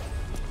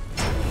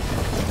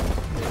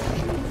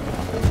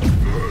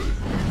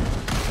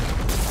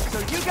 So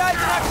you guys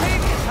are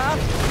Octavius, huh?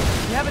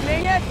 You have a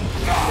name yet?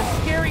 The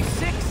Scary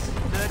Six?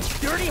 The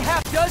Dirty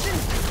Half Dozen?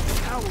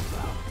 How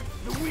about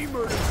the we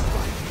murdered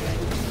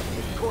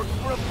in court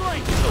for a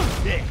blank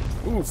dick?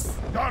 Oof.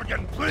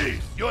 Gargan,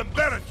 please, you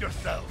embarrass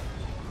yourself.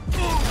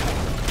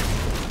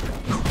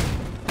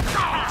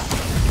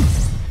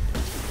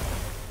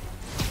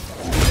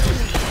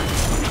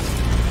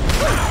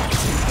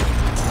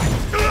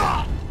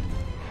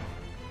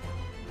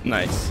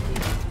 Nice.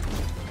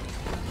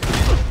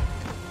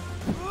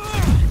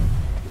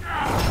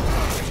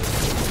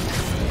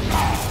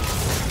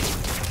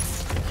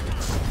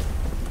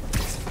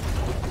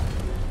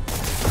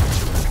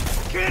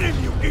 Get him,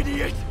 you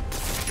idiot!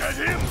 Get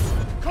him!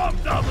 Calm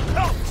down and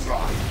help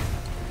try!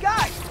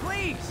 Guys,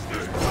 please!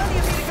 There's plenty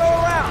of me to go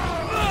around!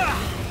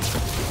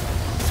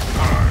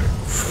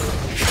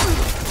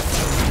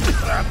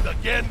 Trapped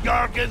again,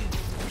 Gargan?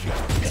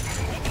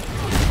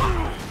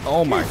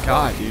 Oh my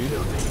god, dude.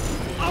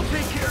 I'll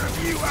take care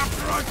of you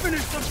after I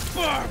finish the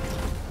spark!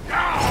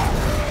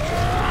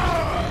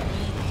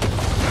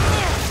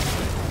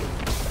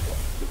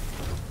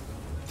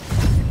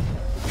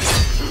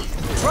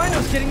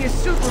 Rhino's getting his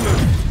suit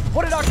removed.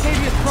 What did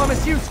Octavius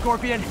promise you,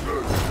 Scorpion?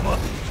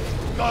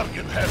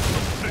 Gargan has no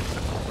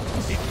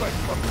principles. He fights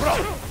for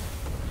profit.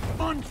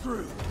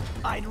 Untrue.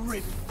 I'd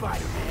rip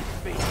Spider-Man's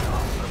face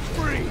off for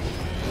free.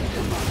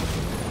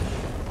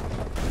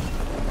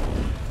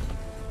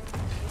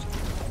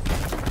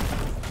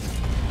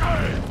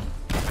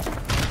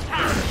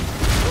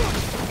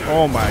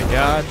 Oh my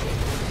god.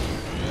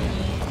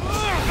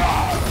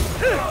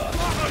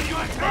 Are you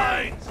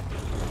blind?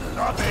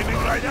 Stop aiming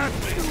right at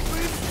me.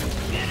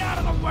 Get out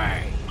of the way!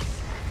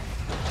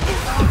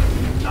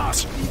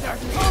 Nazis are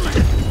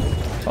coming!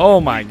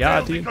 Oh my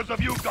god, dude. Because of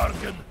you,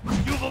 Gargan,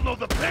 you will know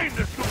the pain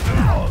this could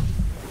cause.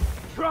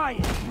 Try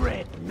it,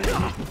 Red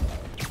Man.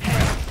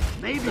 Hell,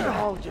 maybe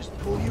I'll just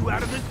pull you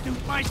out of the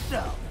suit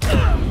myself.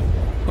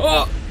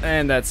 Oh,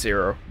 and that's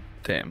 0.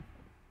 Damn.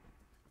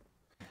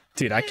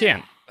 Dude, I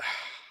can't.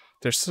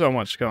 There's so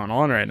much going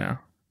on right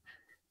now.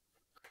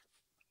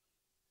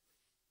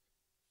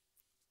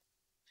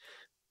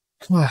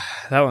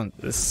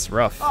 This is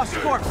rough. Oh,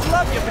 Scorps,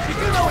 love you, but you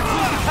do know it's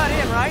easy to cut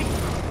in, right?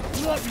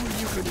 What were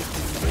you gonna do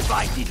if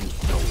I didn't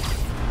show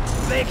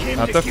up? Beg him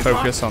I have to give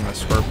focus up? on the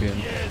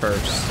scorpion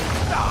first.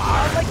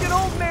 Ah, like an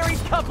old married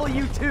couple,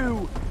 you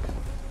two.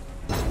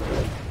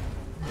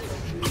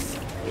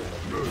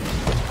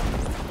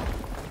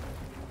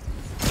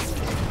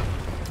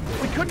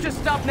 We could just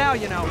stop now,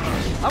 you know.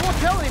 I won't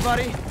tell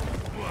anybody.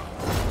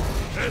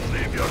 And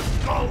leave your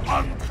skull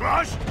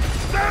uncrushed?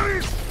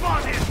 Very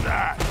fun is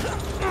that!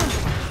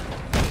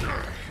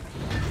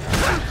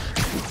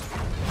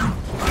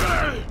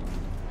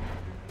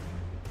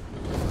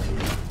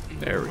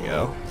 There we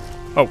go.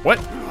 Oh, what?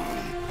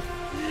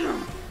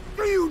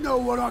 Do you know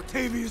what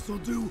Octavius will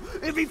do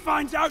if he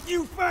finds out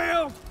you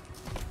failed?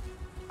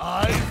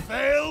 I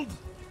failed?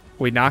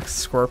 We knocked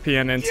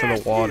Scorpion into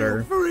the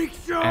water, freak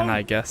show! and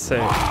I guess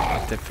it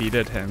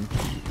defeated him.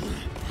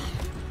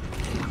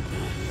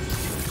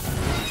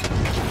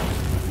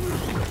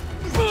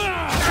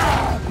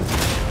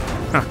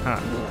 A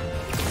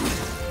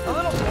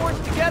little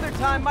forced together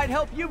time might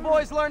help you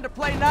boys learn to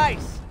play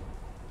nice.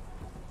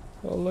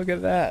 Oh, look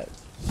at that.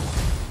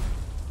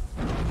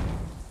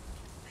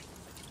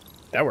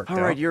 That worked out.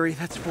 All right, Yuri,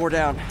 that's 4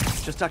 down.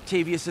 Just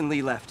Octavius and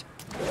Lee left.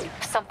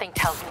 Something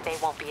tells me they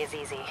won't be as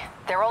easy.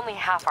 They're only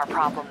half our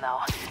problem, though.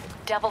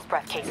 Devil's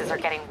Breath cases are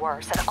getting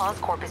worse, and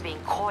Oscorp is being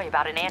coy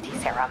about an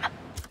anti-serum.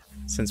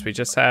 Since we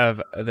just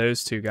have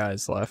those 2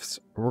 guys left,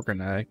 we're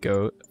gonna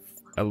go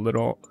a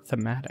little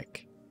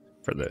thematic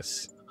for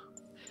this.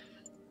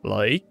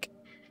 Like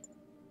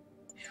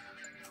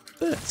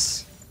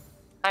this.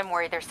 I'm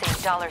worried they're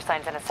seeing dollar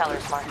signs in a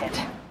seller's market.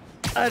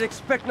 I'd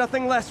expect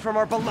nothing less from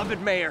our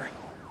beloved mayor.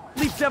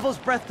 Leave Devil's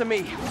Breath to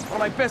me. One of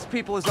my best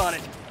people is on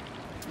it.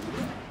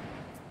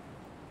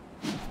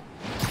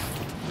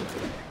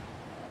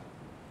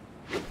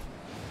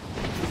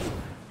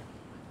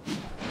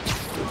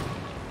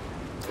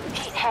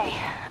 Hey.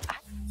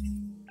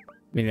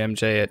 Meet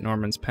MJ at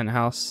Norman's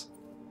penthouse.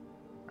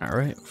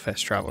 Alright,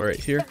 fast travel right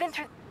here.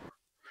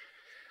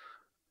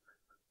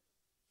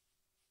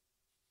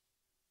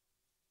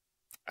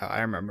 Oh,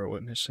 I remember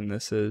what mission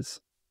this is.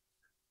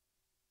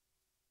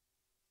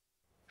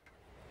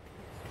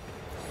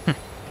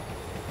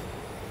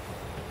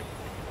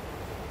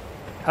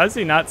 How does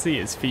he not see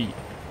his feet?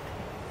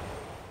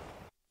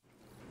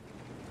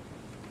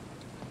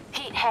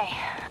 Pete, hey.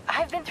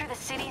 I've been through the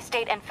city,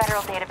 state, and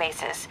federal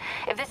databases.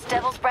 If this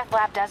Devil's Breath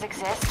lab does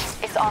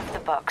exist, it's off the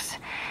books.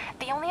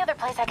 The only other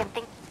place I can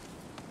think...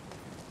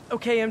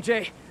 Okay,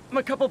 MJ. I'm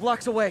a couple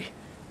blocks away.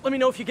 Let me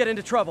know if you get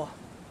into trouble.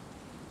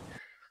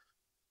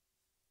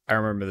 I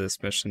remember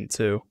this mission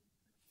too.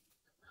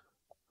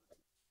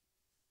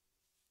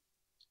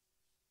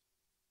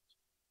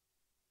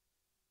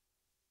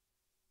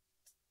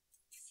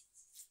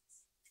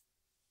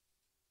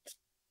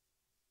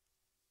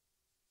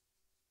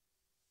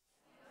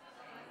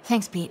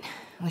 Thanks, Pete.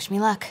 Wish me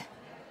luck.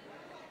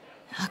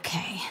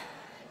 Okay.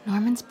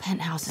 Norman's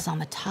penthouse is on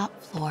the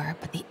top floor,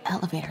 but the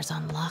elevator's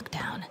on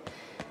lockdown.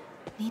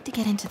 Need to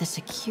get into the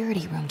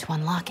security room to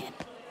unlock it.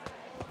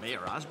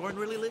 Mayor Osborn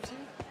really lives here?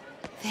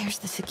 There's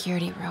the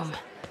security room.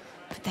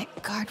 But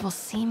that guard will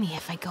see me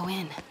if I go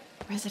in.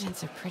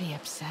 Residents are pretty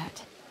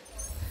upset.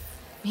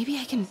 Maybe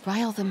I can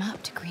rile them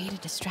up to create a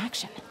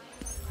distraction.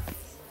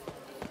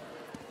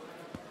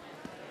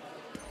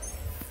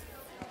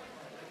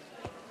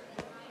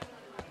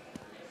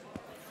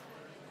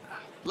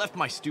 Left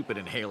my stupid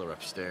inhaler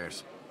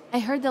upstairs. I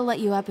heard they'll let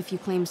you up if you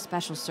claim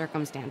special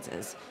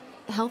circumstances.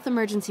 A health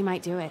emergency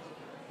might do it.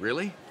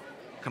 Really?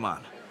 Come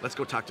on, let's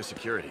go talk to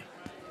security.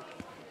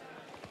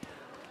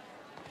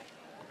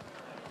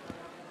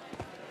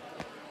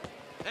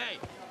 Hey,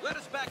 let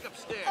us back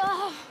upstairs.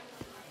 Oh,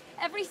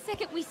 every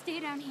second we stay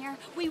down here,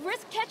 we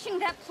risk catching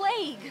that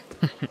plague.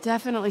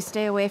 Definitely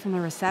stay away from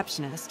the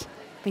receptionist.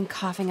 Been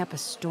coughing up a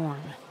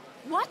storm.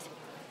 What?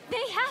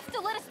 They have to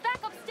let us back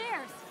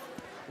upstairs.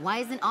 Why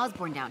isn't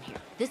Osborn down here?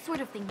 This sort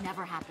of thing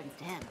never happens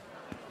to him.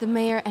 The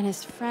mayor and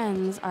his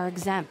friends are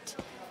exempt.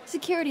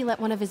 Security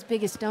let one of his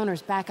biggest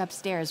donors back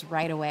upstairs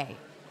right away.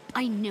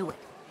 I knew it.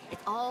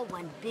 It's all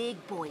one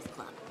big boys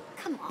club.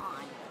 Come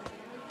on.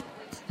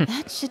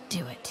 That should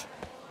do it.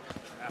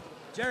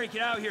 Jerry,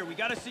 get out here. We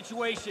got a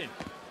situation.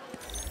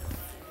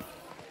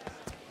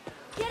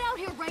 Get out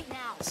here right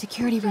now.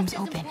 Security room's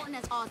open.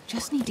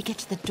 Just need to get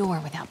to the door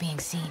without being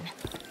seen.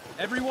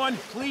 Everyone,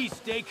 please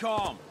stay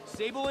calm.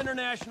 Sable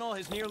International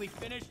has nearly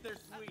finished their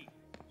sweep.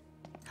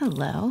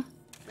 Hello.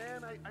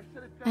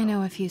 I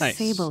know a few Nice.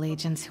 Sable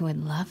agents who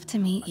would love to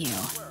meet you.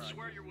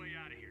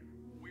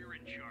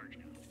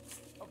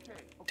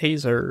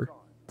 Taser.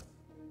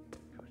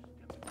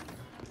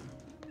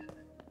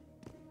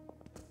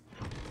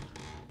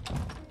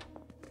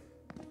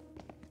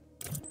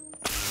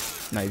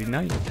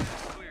 Nighty-night.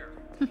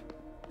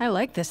 I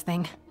like this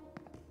thing.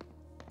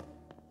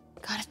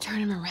 Gotta turn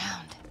him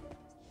around.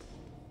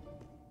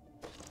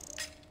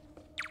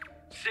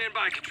 Stand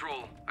by,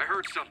 Control. I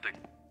heard something.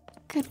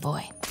 Good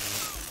boy.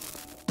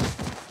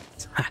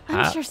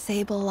 I'm sure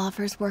Sable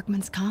offers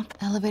workman's comp.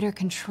 Elevator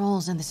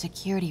controls in the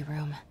security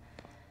room.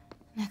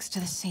 Next to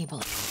the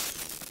Sable.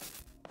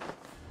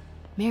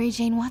 Mary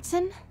Jane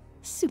Watson?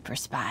 Super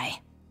spy.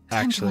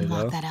 Time Actually, to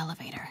unlock though. that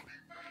elevator.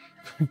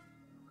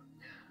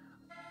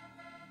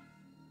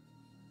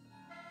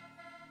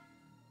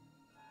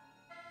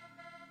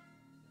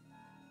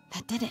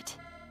 That did it.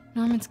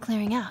 Norman's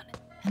clearing out,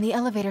 and the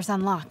elevator's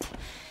unlocked.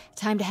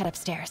 Time to head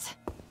upstairs.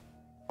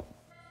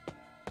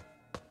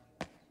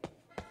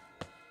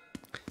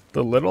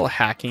 The little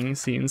hacking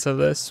scenes of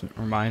this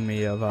remind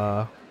me of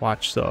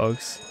Watch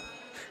Dogs,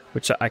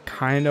 which I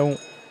kind of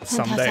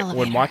someday when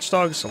elevator. Watch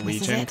Dogs This is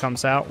Legion it.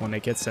 comes out, when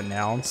it gets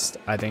announced,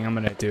 I think I'm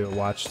gonna do a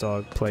Watch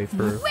Dog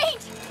playthrough. Wait!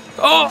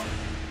 Oh!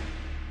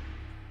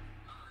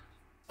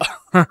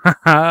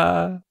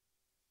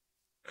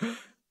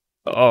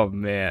 Oh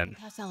man,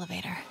 House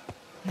elevator.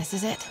 This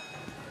is it.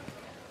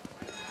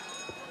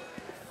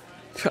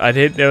 I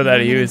didn't know that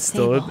he Norman was and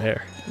still in Sable.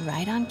 there.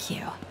 Right on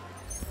cue.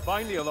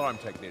 Find the alarm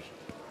technician.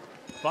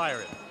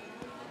 Fire it.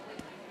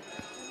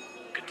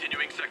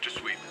 Continuing sector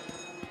sweep.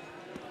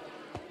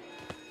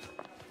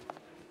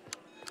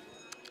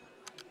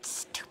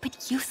 Stupid,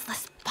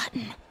 useless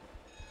button.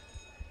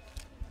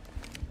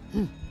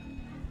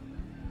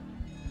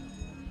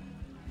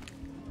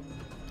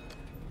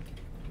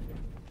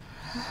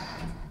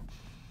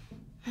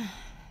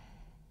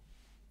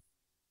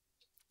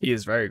 He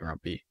is very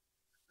grumpy.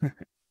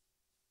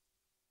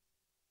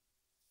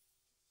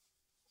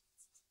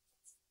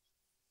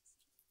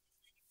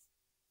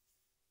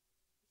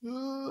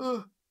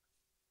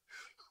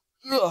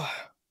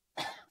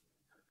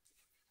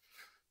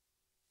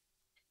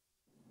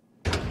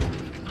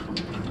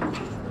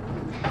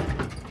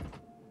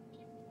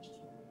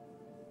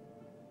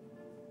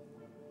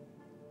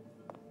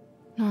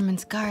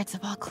 Norman's guards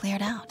have all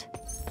cleared out.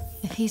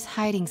 If he's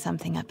hiding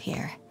something up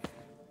here,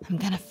 I'm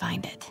gonna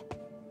find it.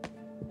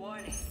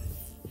 Warning.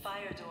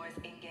 Fire doors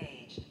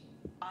engaged.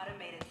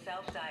 Automated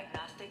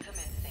self-diagnostic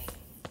commencing.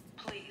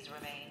 Please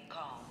remain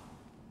calm.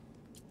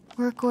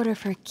 Work order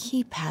for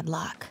keypad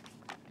lock.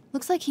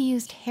 Looks like he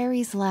used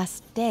Harry's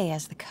last day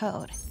as the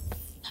code.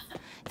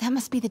 That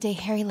must be the day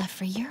Harry left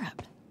for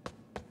Europe.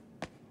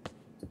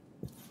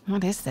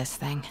 What is this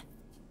thing?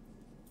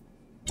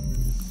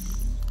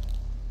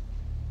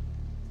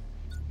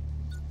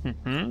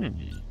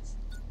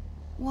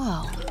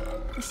 Whoa,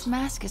 this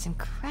mask is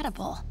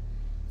incredible.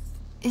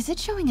 Is it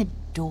showing a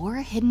door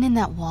hidden in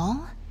that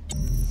wall?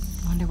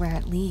 Wonder where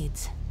it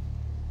leads.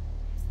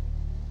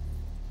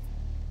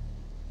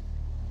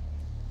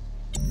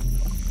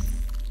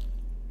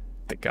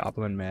 The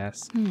goblin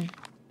mask.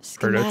 Schematics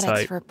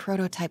Prototype. for a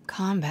prototype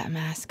combat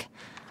mask.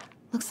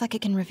 Looks like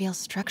it can reveal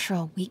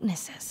structural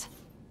weaknesses.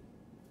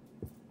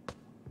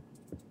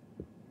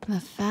 The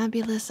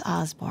fabulous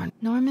Osborne.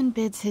 Norman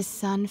bids his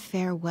son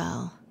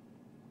farewell.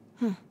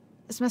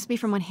 This must be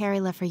from when Harry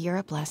left for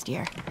Europe last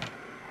year.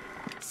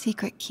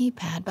 Secret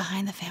keypad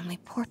behind the family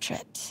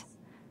portrait.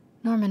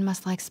 Norman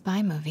must like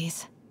spy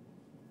movies.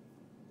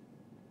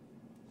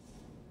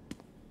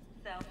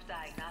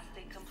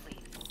 Self-diagnostic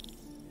complete.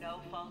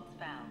 No faults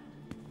found.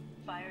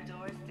 Fire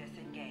doors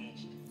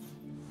disengaged.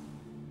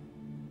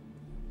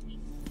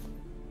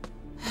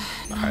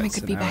 Norman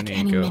could be back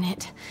any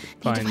minute.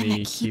 Need to find that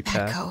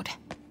keypad code.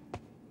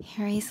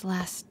 Harry's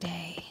last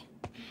day.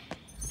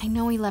 I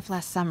know he left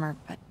last summer,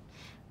 but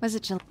was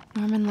it July?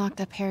 Norman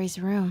locked up Harry's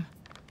room.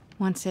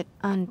 Wants it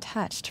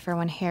untouched for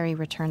when Harry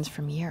returns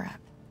from Europe.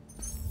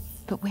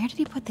 But where did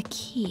he put the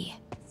key?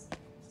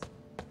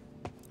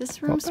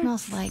 This room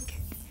smells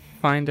like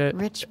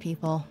rich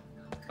people.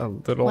 A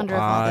little Wonder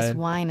if all this odd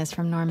wine is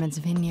from Norman's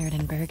vineyard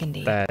in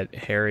Burgundy. that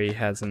Harry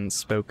hasn't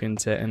spoken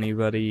to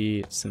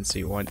anybody since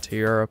he went to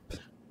Europe.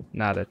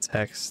 Not a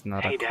text,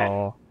 not a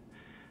call.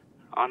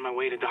 On my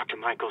way to Dr.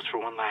 Michael's for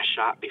one last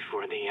shot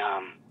before the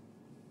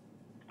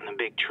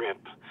big trip.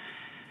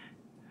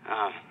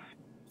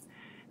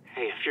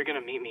 Hey, if you're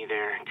gonna meet me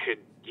there, could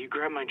you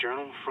grab my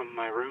journal from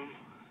my room?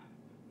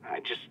 I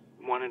just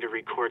wanted to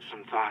record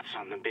some thoughts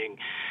on the big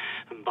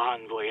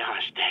Bon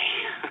Voyage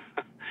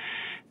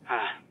day.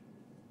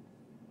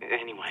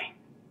 Anyway.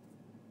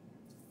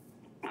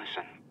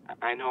 Listen,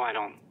 I know I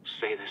don't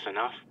say this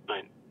enough,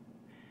 but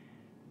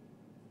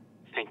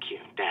thank you,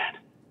 Dad.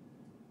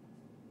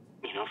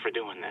 You know, for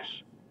doing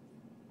this.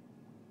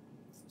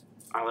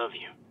 I love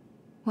you.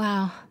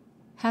 Wow.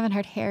 Haven't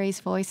heard Harry's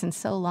voice in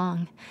so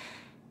long.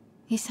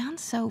 He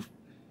sounds so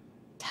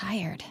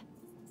tired.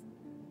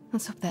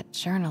 Let's hope that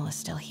journal is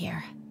still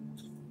here.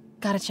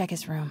 Gotta check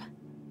his room.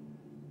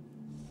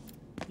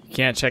 You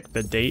can't check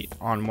the date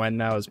on when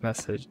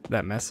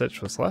that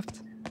message was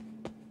left.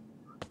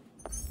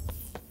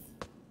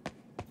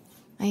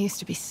 I used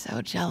to be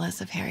so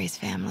jealous of Harry's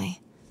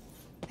family.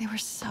 They were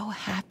so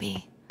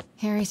happy.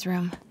 Harry's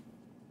room.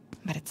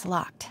 But it's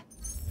locked.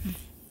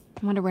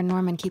 I wonder where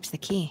Norman keeps the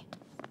key.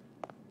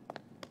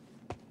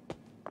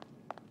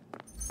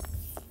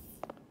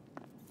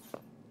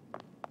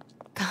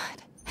 God,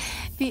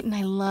 Pete and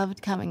I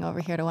loved coming over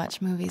here to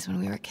watch movies when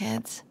we were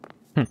kids.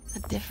 A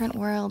different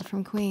world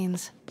from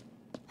Queens.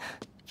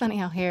 Funny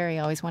how Harry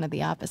always wanted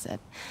the opposite.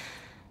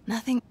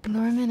 Nothing.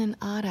 Norman and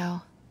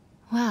Otto.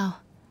 Wow.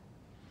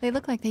 They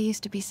look like they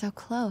used to be so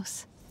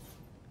close.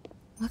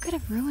 What could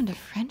have ruined a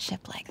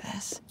friendship like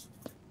this?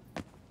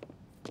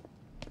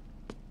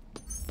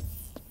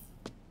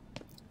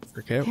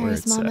 Forget where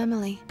Harry's it's mom, at.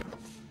 Emily.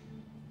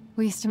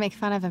 We used to make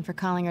fun of him for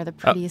calling her the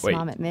prettiest wait.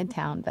 mom at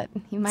Midtown, but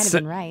he might have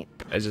been right.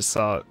 I just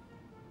saw it.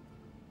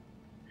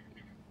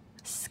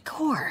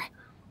 Score!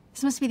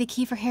 This must be the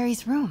key for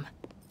Harry's room.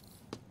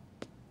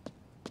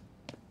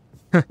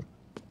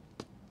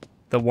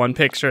 The one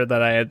picture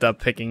that I ended up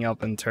picking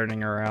up and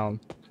turning around.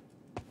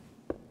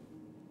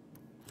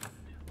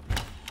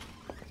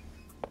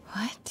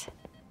 What?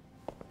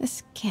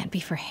 This can't be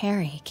for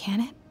Harry,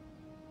 can it?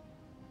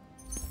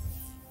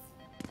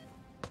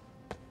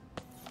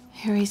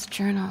 Harry's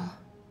journal.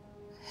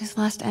 His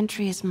last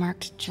entry is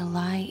marked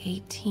July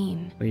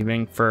 18.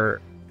 Leaving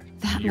for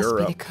That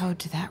Europe. must be the code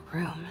to that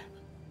room.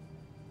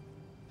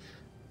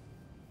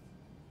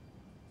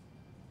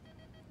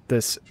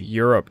 This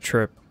Europe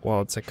trip,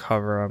 well, it's a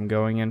cover. I'm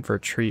going in for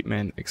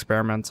treatment,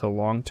 experimental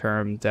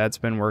long-term. Dad's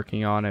been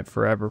working on it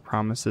forever,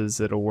 promises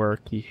it'll work.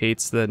 He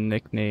hates the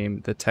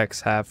nickname the techs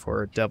have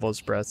for it.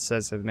 Devil's Breath,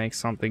 says it makes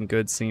something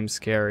good seem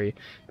scary,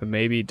 but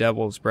maybe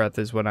Devil's Breath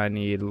is what I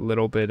need. A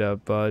little bit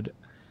of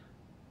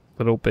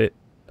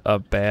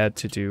bad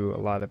to do a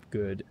lot of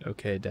good.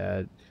 Okay,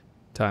 Dad,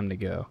 time to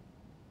go.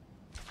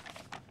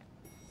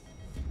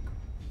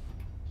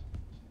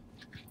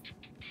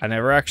 I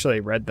never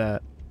actually read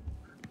that.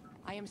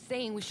 I am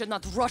saying we should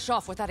not rush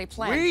off without a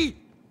plan. We?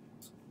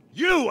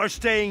 You are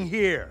staying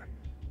here.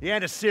 The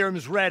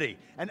antiserum's ready,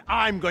 and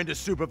I'm going to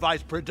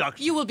supervise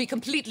production. You will be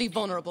completely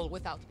vulnerable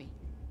without me.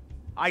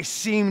 I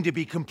seem to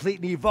be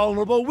completely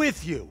vulnerable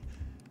with you.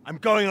 I'm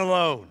going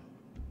alone.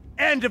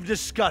 End of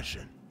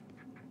discussion.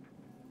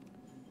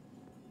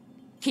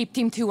 Keep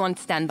Team 2 on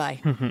standby.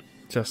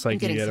 Just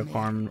like you get a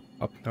farm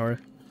up north.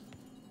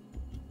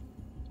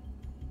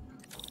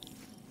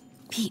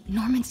 Pete,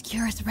 Norman's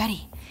cure is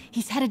ready.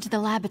 He's headed to the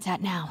lab it's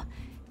at now.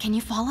 Can you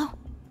follow?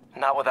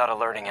 Not without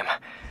alerting him.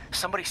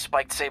 Somebody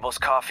spiked Sable's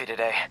coffee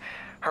today.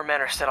 Her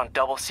men are set on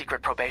double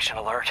secret probation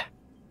alert.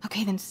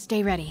 Okay, then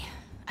stay ready.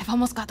 I've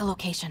almost got the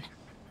location.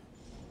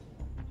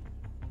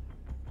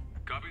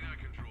 Copy that,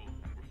 Control.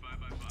 We're 5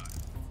 by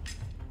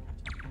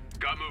 5.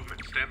 Got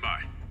movement. Stand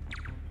by.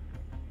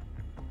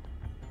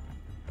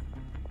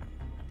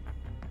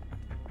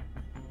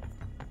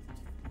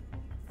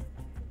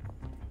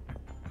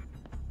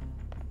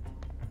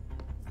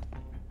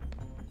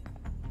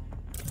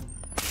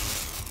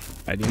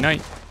 Nighty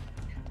night.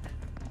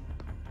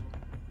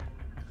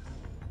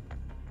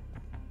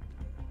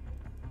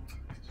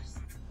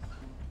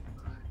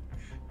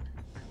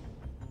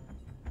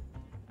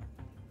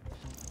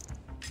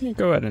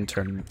 Go ahead and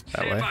turn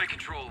that way. Stand by,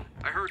 Control.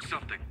 I heard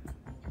something.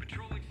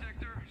 Patrolling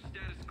sector,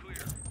 status clear.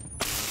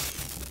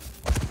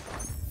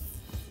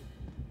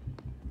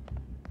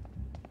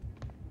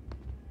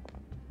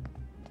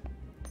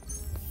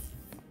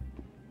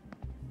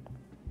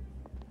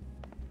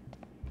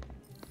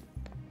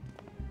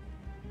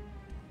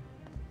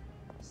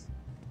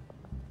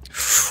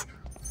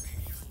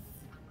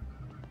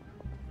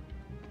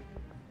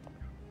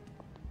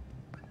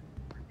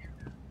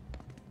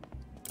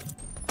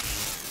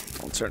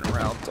 Don't turn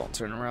around, don't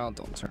turn around,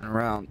 don't turn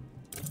around.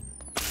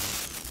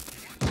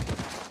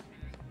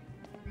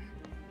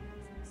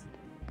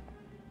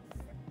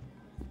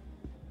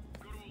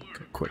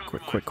 Quick,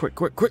 quick, quick, quick,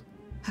 quick, quick.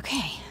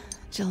 Okay,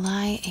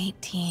 July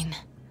 18.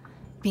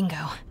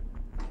 Bingo.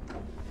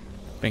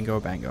 Bingo,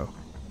 bango.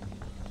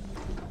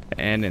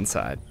 And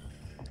inside.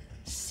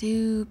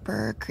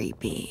 Super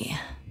creepy.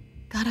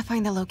 Gotta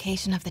find the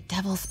location of the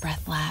Devil's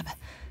Breath lab.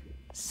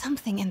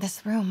 Something in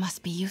this room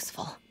must be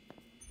useful.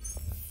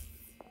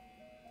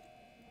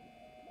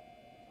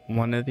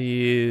 One of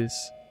these.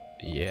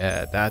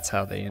 Yeah, that's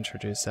how they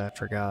introduced that. I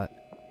forgot.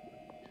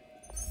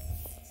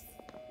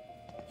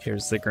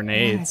 Here's the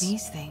grenades. What are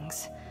these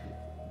things?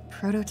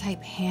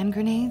 Prototype hand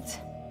grenades?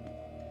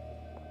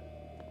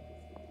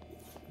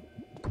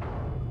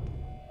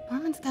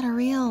 Norman's got a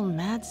real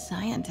mad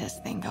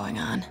scientist thing going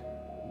on.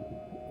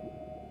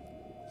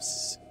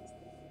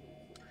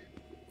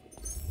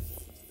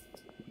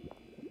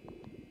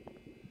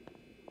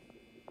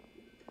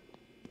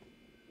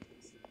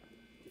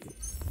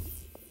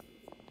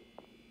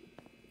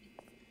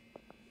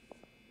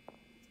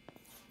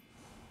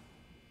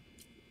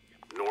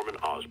 Norman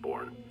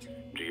Osborn,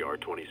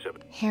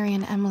 GR-27. Harry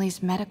and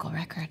Emily's medical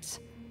records.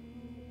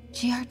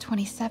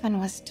 GR-27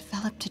 was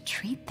developed to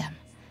treat them.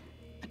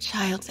 A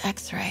child's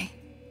X-ray.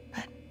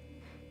 But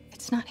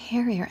it's not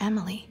Harry or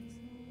Emily.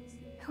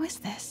 Who is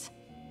this?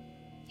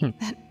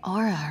 That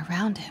aura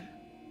around him.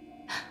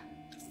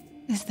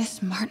 Is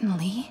this Martin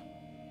Lee?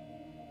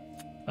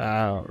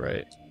 Oh,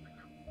 right.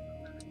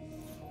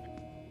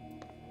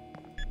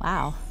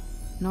 Wow.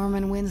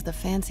 Norman wins the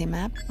fancy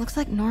map. Looks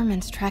like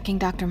Norman's tracking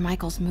Dr.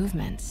 Michael's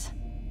movements.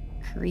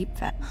 Creep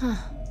fest. Huh.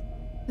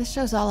 This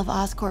shows all of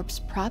Oscorp's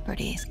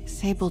properties.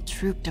 Sable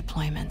troop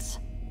deployments.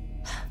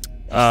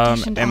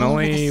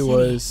 Emily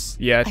was...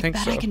 Yeah, I think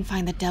bet so. I can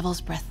find the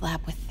Devil's Breath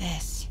lab with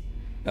this.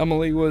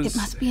 Emily was It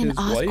must be an his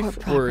Oscorp wife or his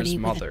property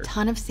with mother? a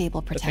ton of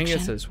Sable I protection. think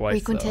it's his wife,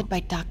 frequented though. by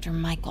Dr.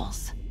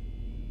 Michaels.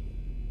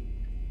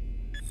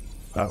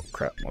 Oh,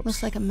 crap. Whoops.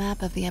 Looks like a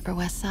map of the Upper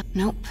West Side.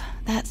 Nope.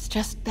 That's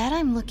just... Bet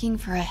I'm looking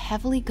for a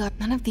heavily guarded...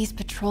 None of these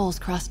patrols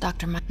cross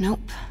Dr.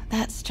 Nope.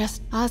 That's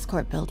just...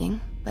 Oscorp building,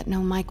 but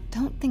no Mike...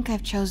 Don't think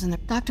I've chosen the...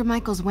 Dr.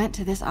 Michaels went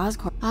to this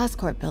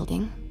Oscorp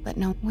building, but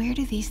no... Where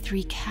do these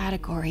three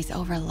categories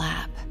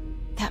overlap?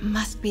 That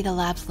must be the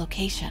lab's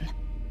location.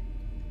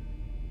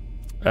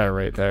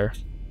 Right there.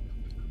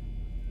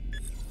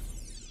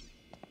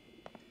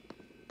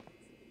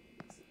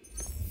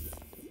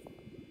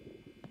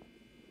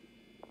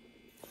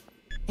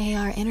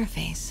 AR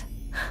interface.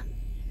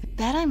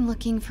 Bet I'm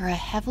looking for a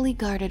heavily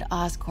guarded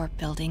Oscorp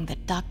building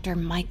that Dr.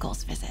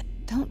 Michaels visit.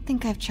 Don't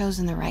think I've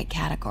chosen the right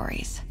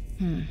categories.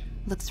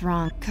 Looks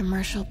wrong.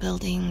 Commercial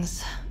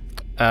buildings.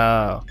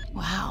 Oh.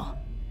 Wow.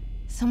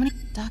 So many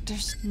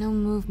doctors, no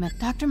movement.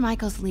 Dr.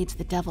 Michaels leads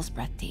the Devil's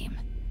Breath team.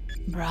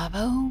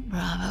 Bravo,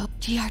 bravo.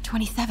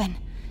 GR-27.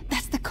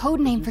 That's the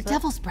code name for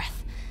Devil's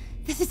Breath.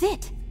 This is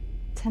it.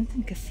 10th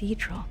and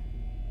Cathedral.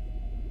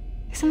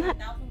 Isn't that...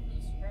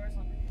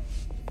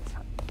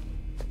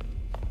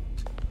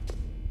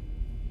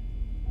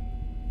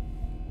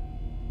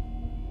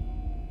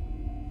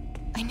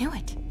 I knew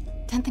it.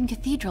 10th and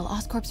Cathedral,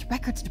 Oscorp's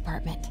records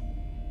department.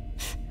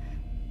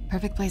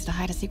 Perfect place to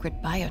hide a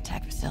secret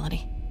biotech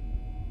facility.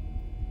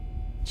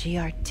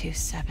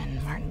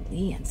 GR-27 Martin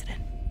Lee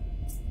incident.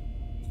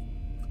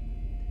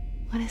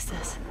 What is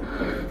this?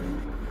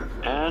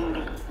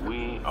 And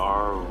we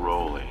are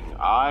rolling.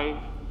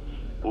 I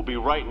will be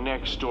right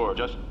next door.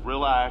 Just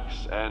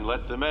relax and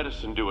let the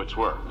medicine do its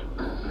work.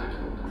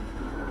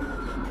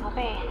 宝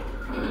贝，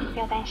不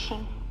要担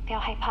心，不要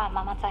害怕，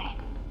妈妈在。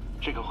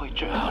这个会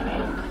治好你，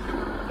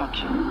放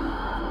心。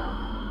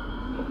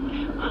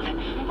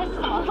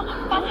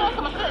发生了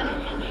什么事？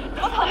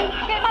怎么可能？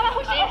可以慢慢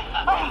呼吸。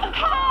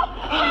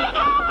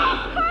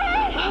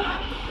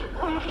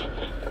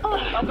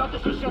I've got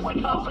this just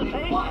like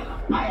concentration.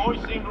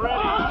 Hoisting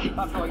ready.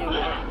 I'm going in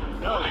there.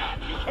 No,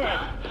 you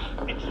can't.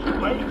 It's too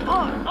late.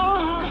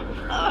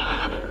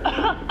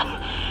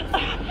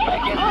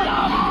 Make it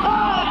stop.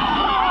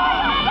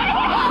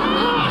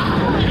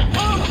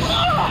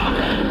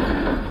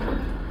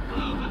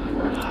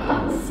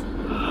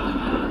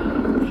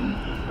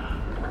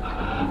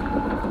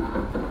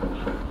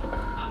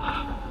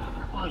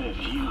 What have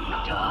you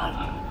done?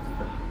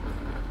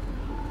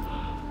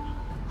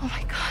 Oh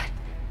my god.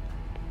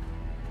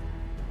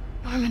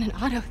 Norman and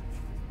Otto,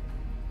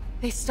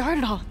 they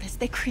started all of this.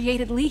 They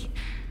created Lee.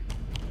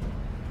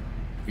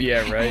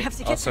 Yeah, I right. have to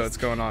get Also, this. it's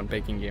going on,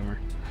 Baking Gamer.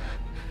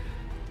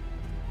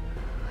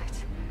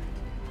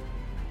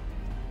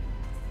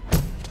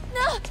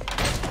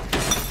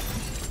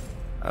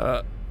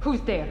 No!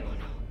 Who's there?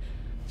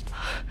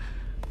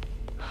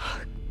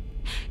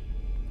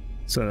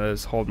 So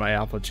those hold my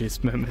apple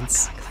juice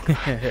moments.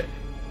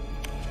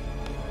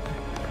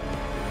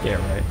 Yeah,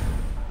 right.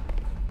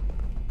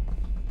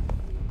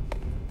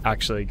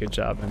 Actually, good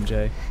job,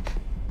 MJ.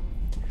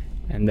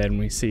 And then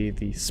we see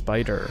the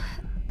spider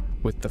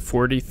with the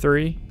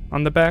 43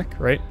 on the back,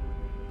 right?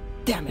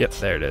 Damn it. Yep,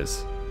 there it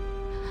is.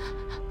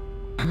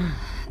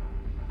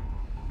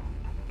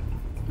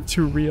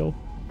 Too real.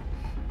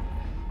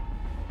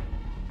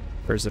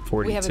 Where's the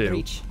 42? We have a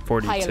breach. High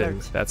 42.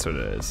 alert. That's what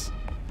it is.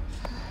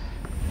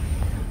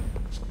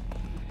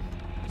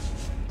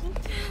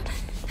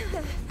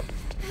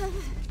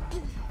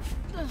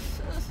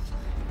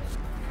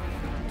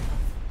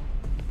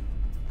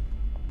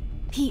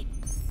 Pete,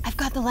 I've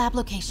got the lab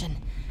location.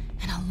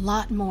 And a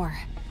lot more.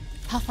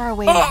 How far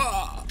away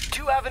are you?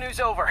 2 avenues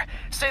over.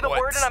 Say the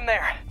word and I'm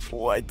there.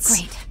 What?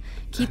 Great.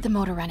 Keep the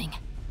motor running.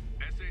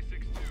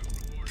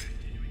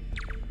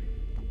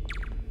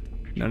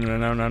 No.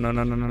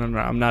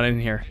 I'm not in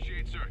here.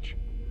 Initiate search.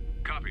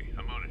 Copy.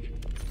 I'm on it.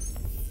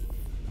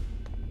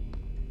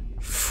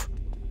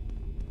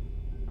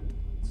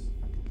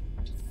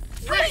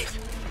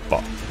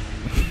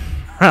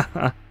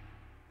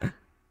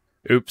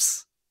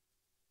 Oops.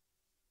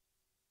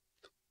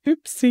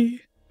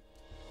 Oopsie.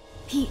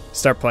 Pete,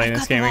 Start playing I've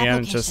this got the game lab again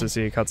location. just to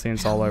see cutscenes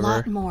And all a over.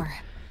 lot more.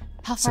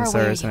 How far Since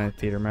away there are isn't you? a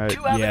theater mode.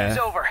 2 avenues Yeah.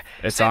 over.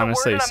 It's Say the word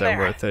honestly and I'm so there.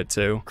 worth it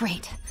too.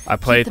 Great. I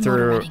Keep played the motor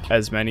through running.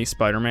 as many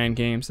Spider-Man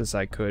games as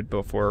I could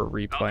before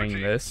replaying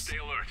this.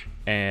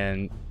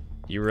 And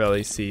you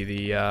really see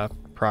the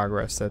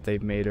progress that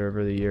they've made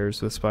over the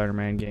years with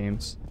Spider-Man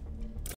games.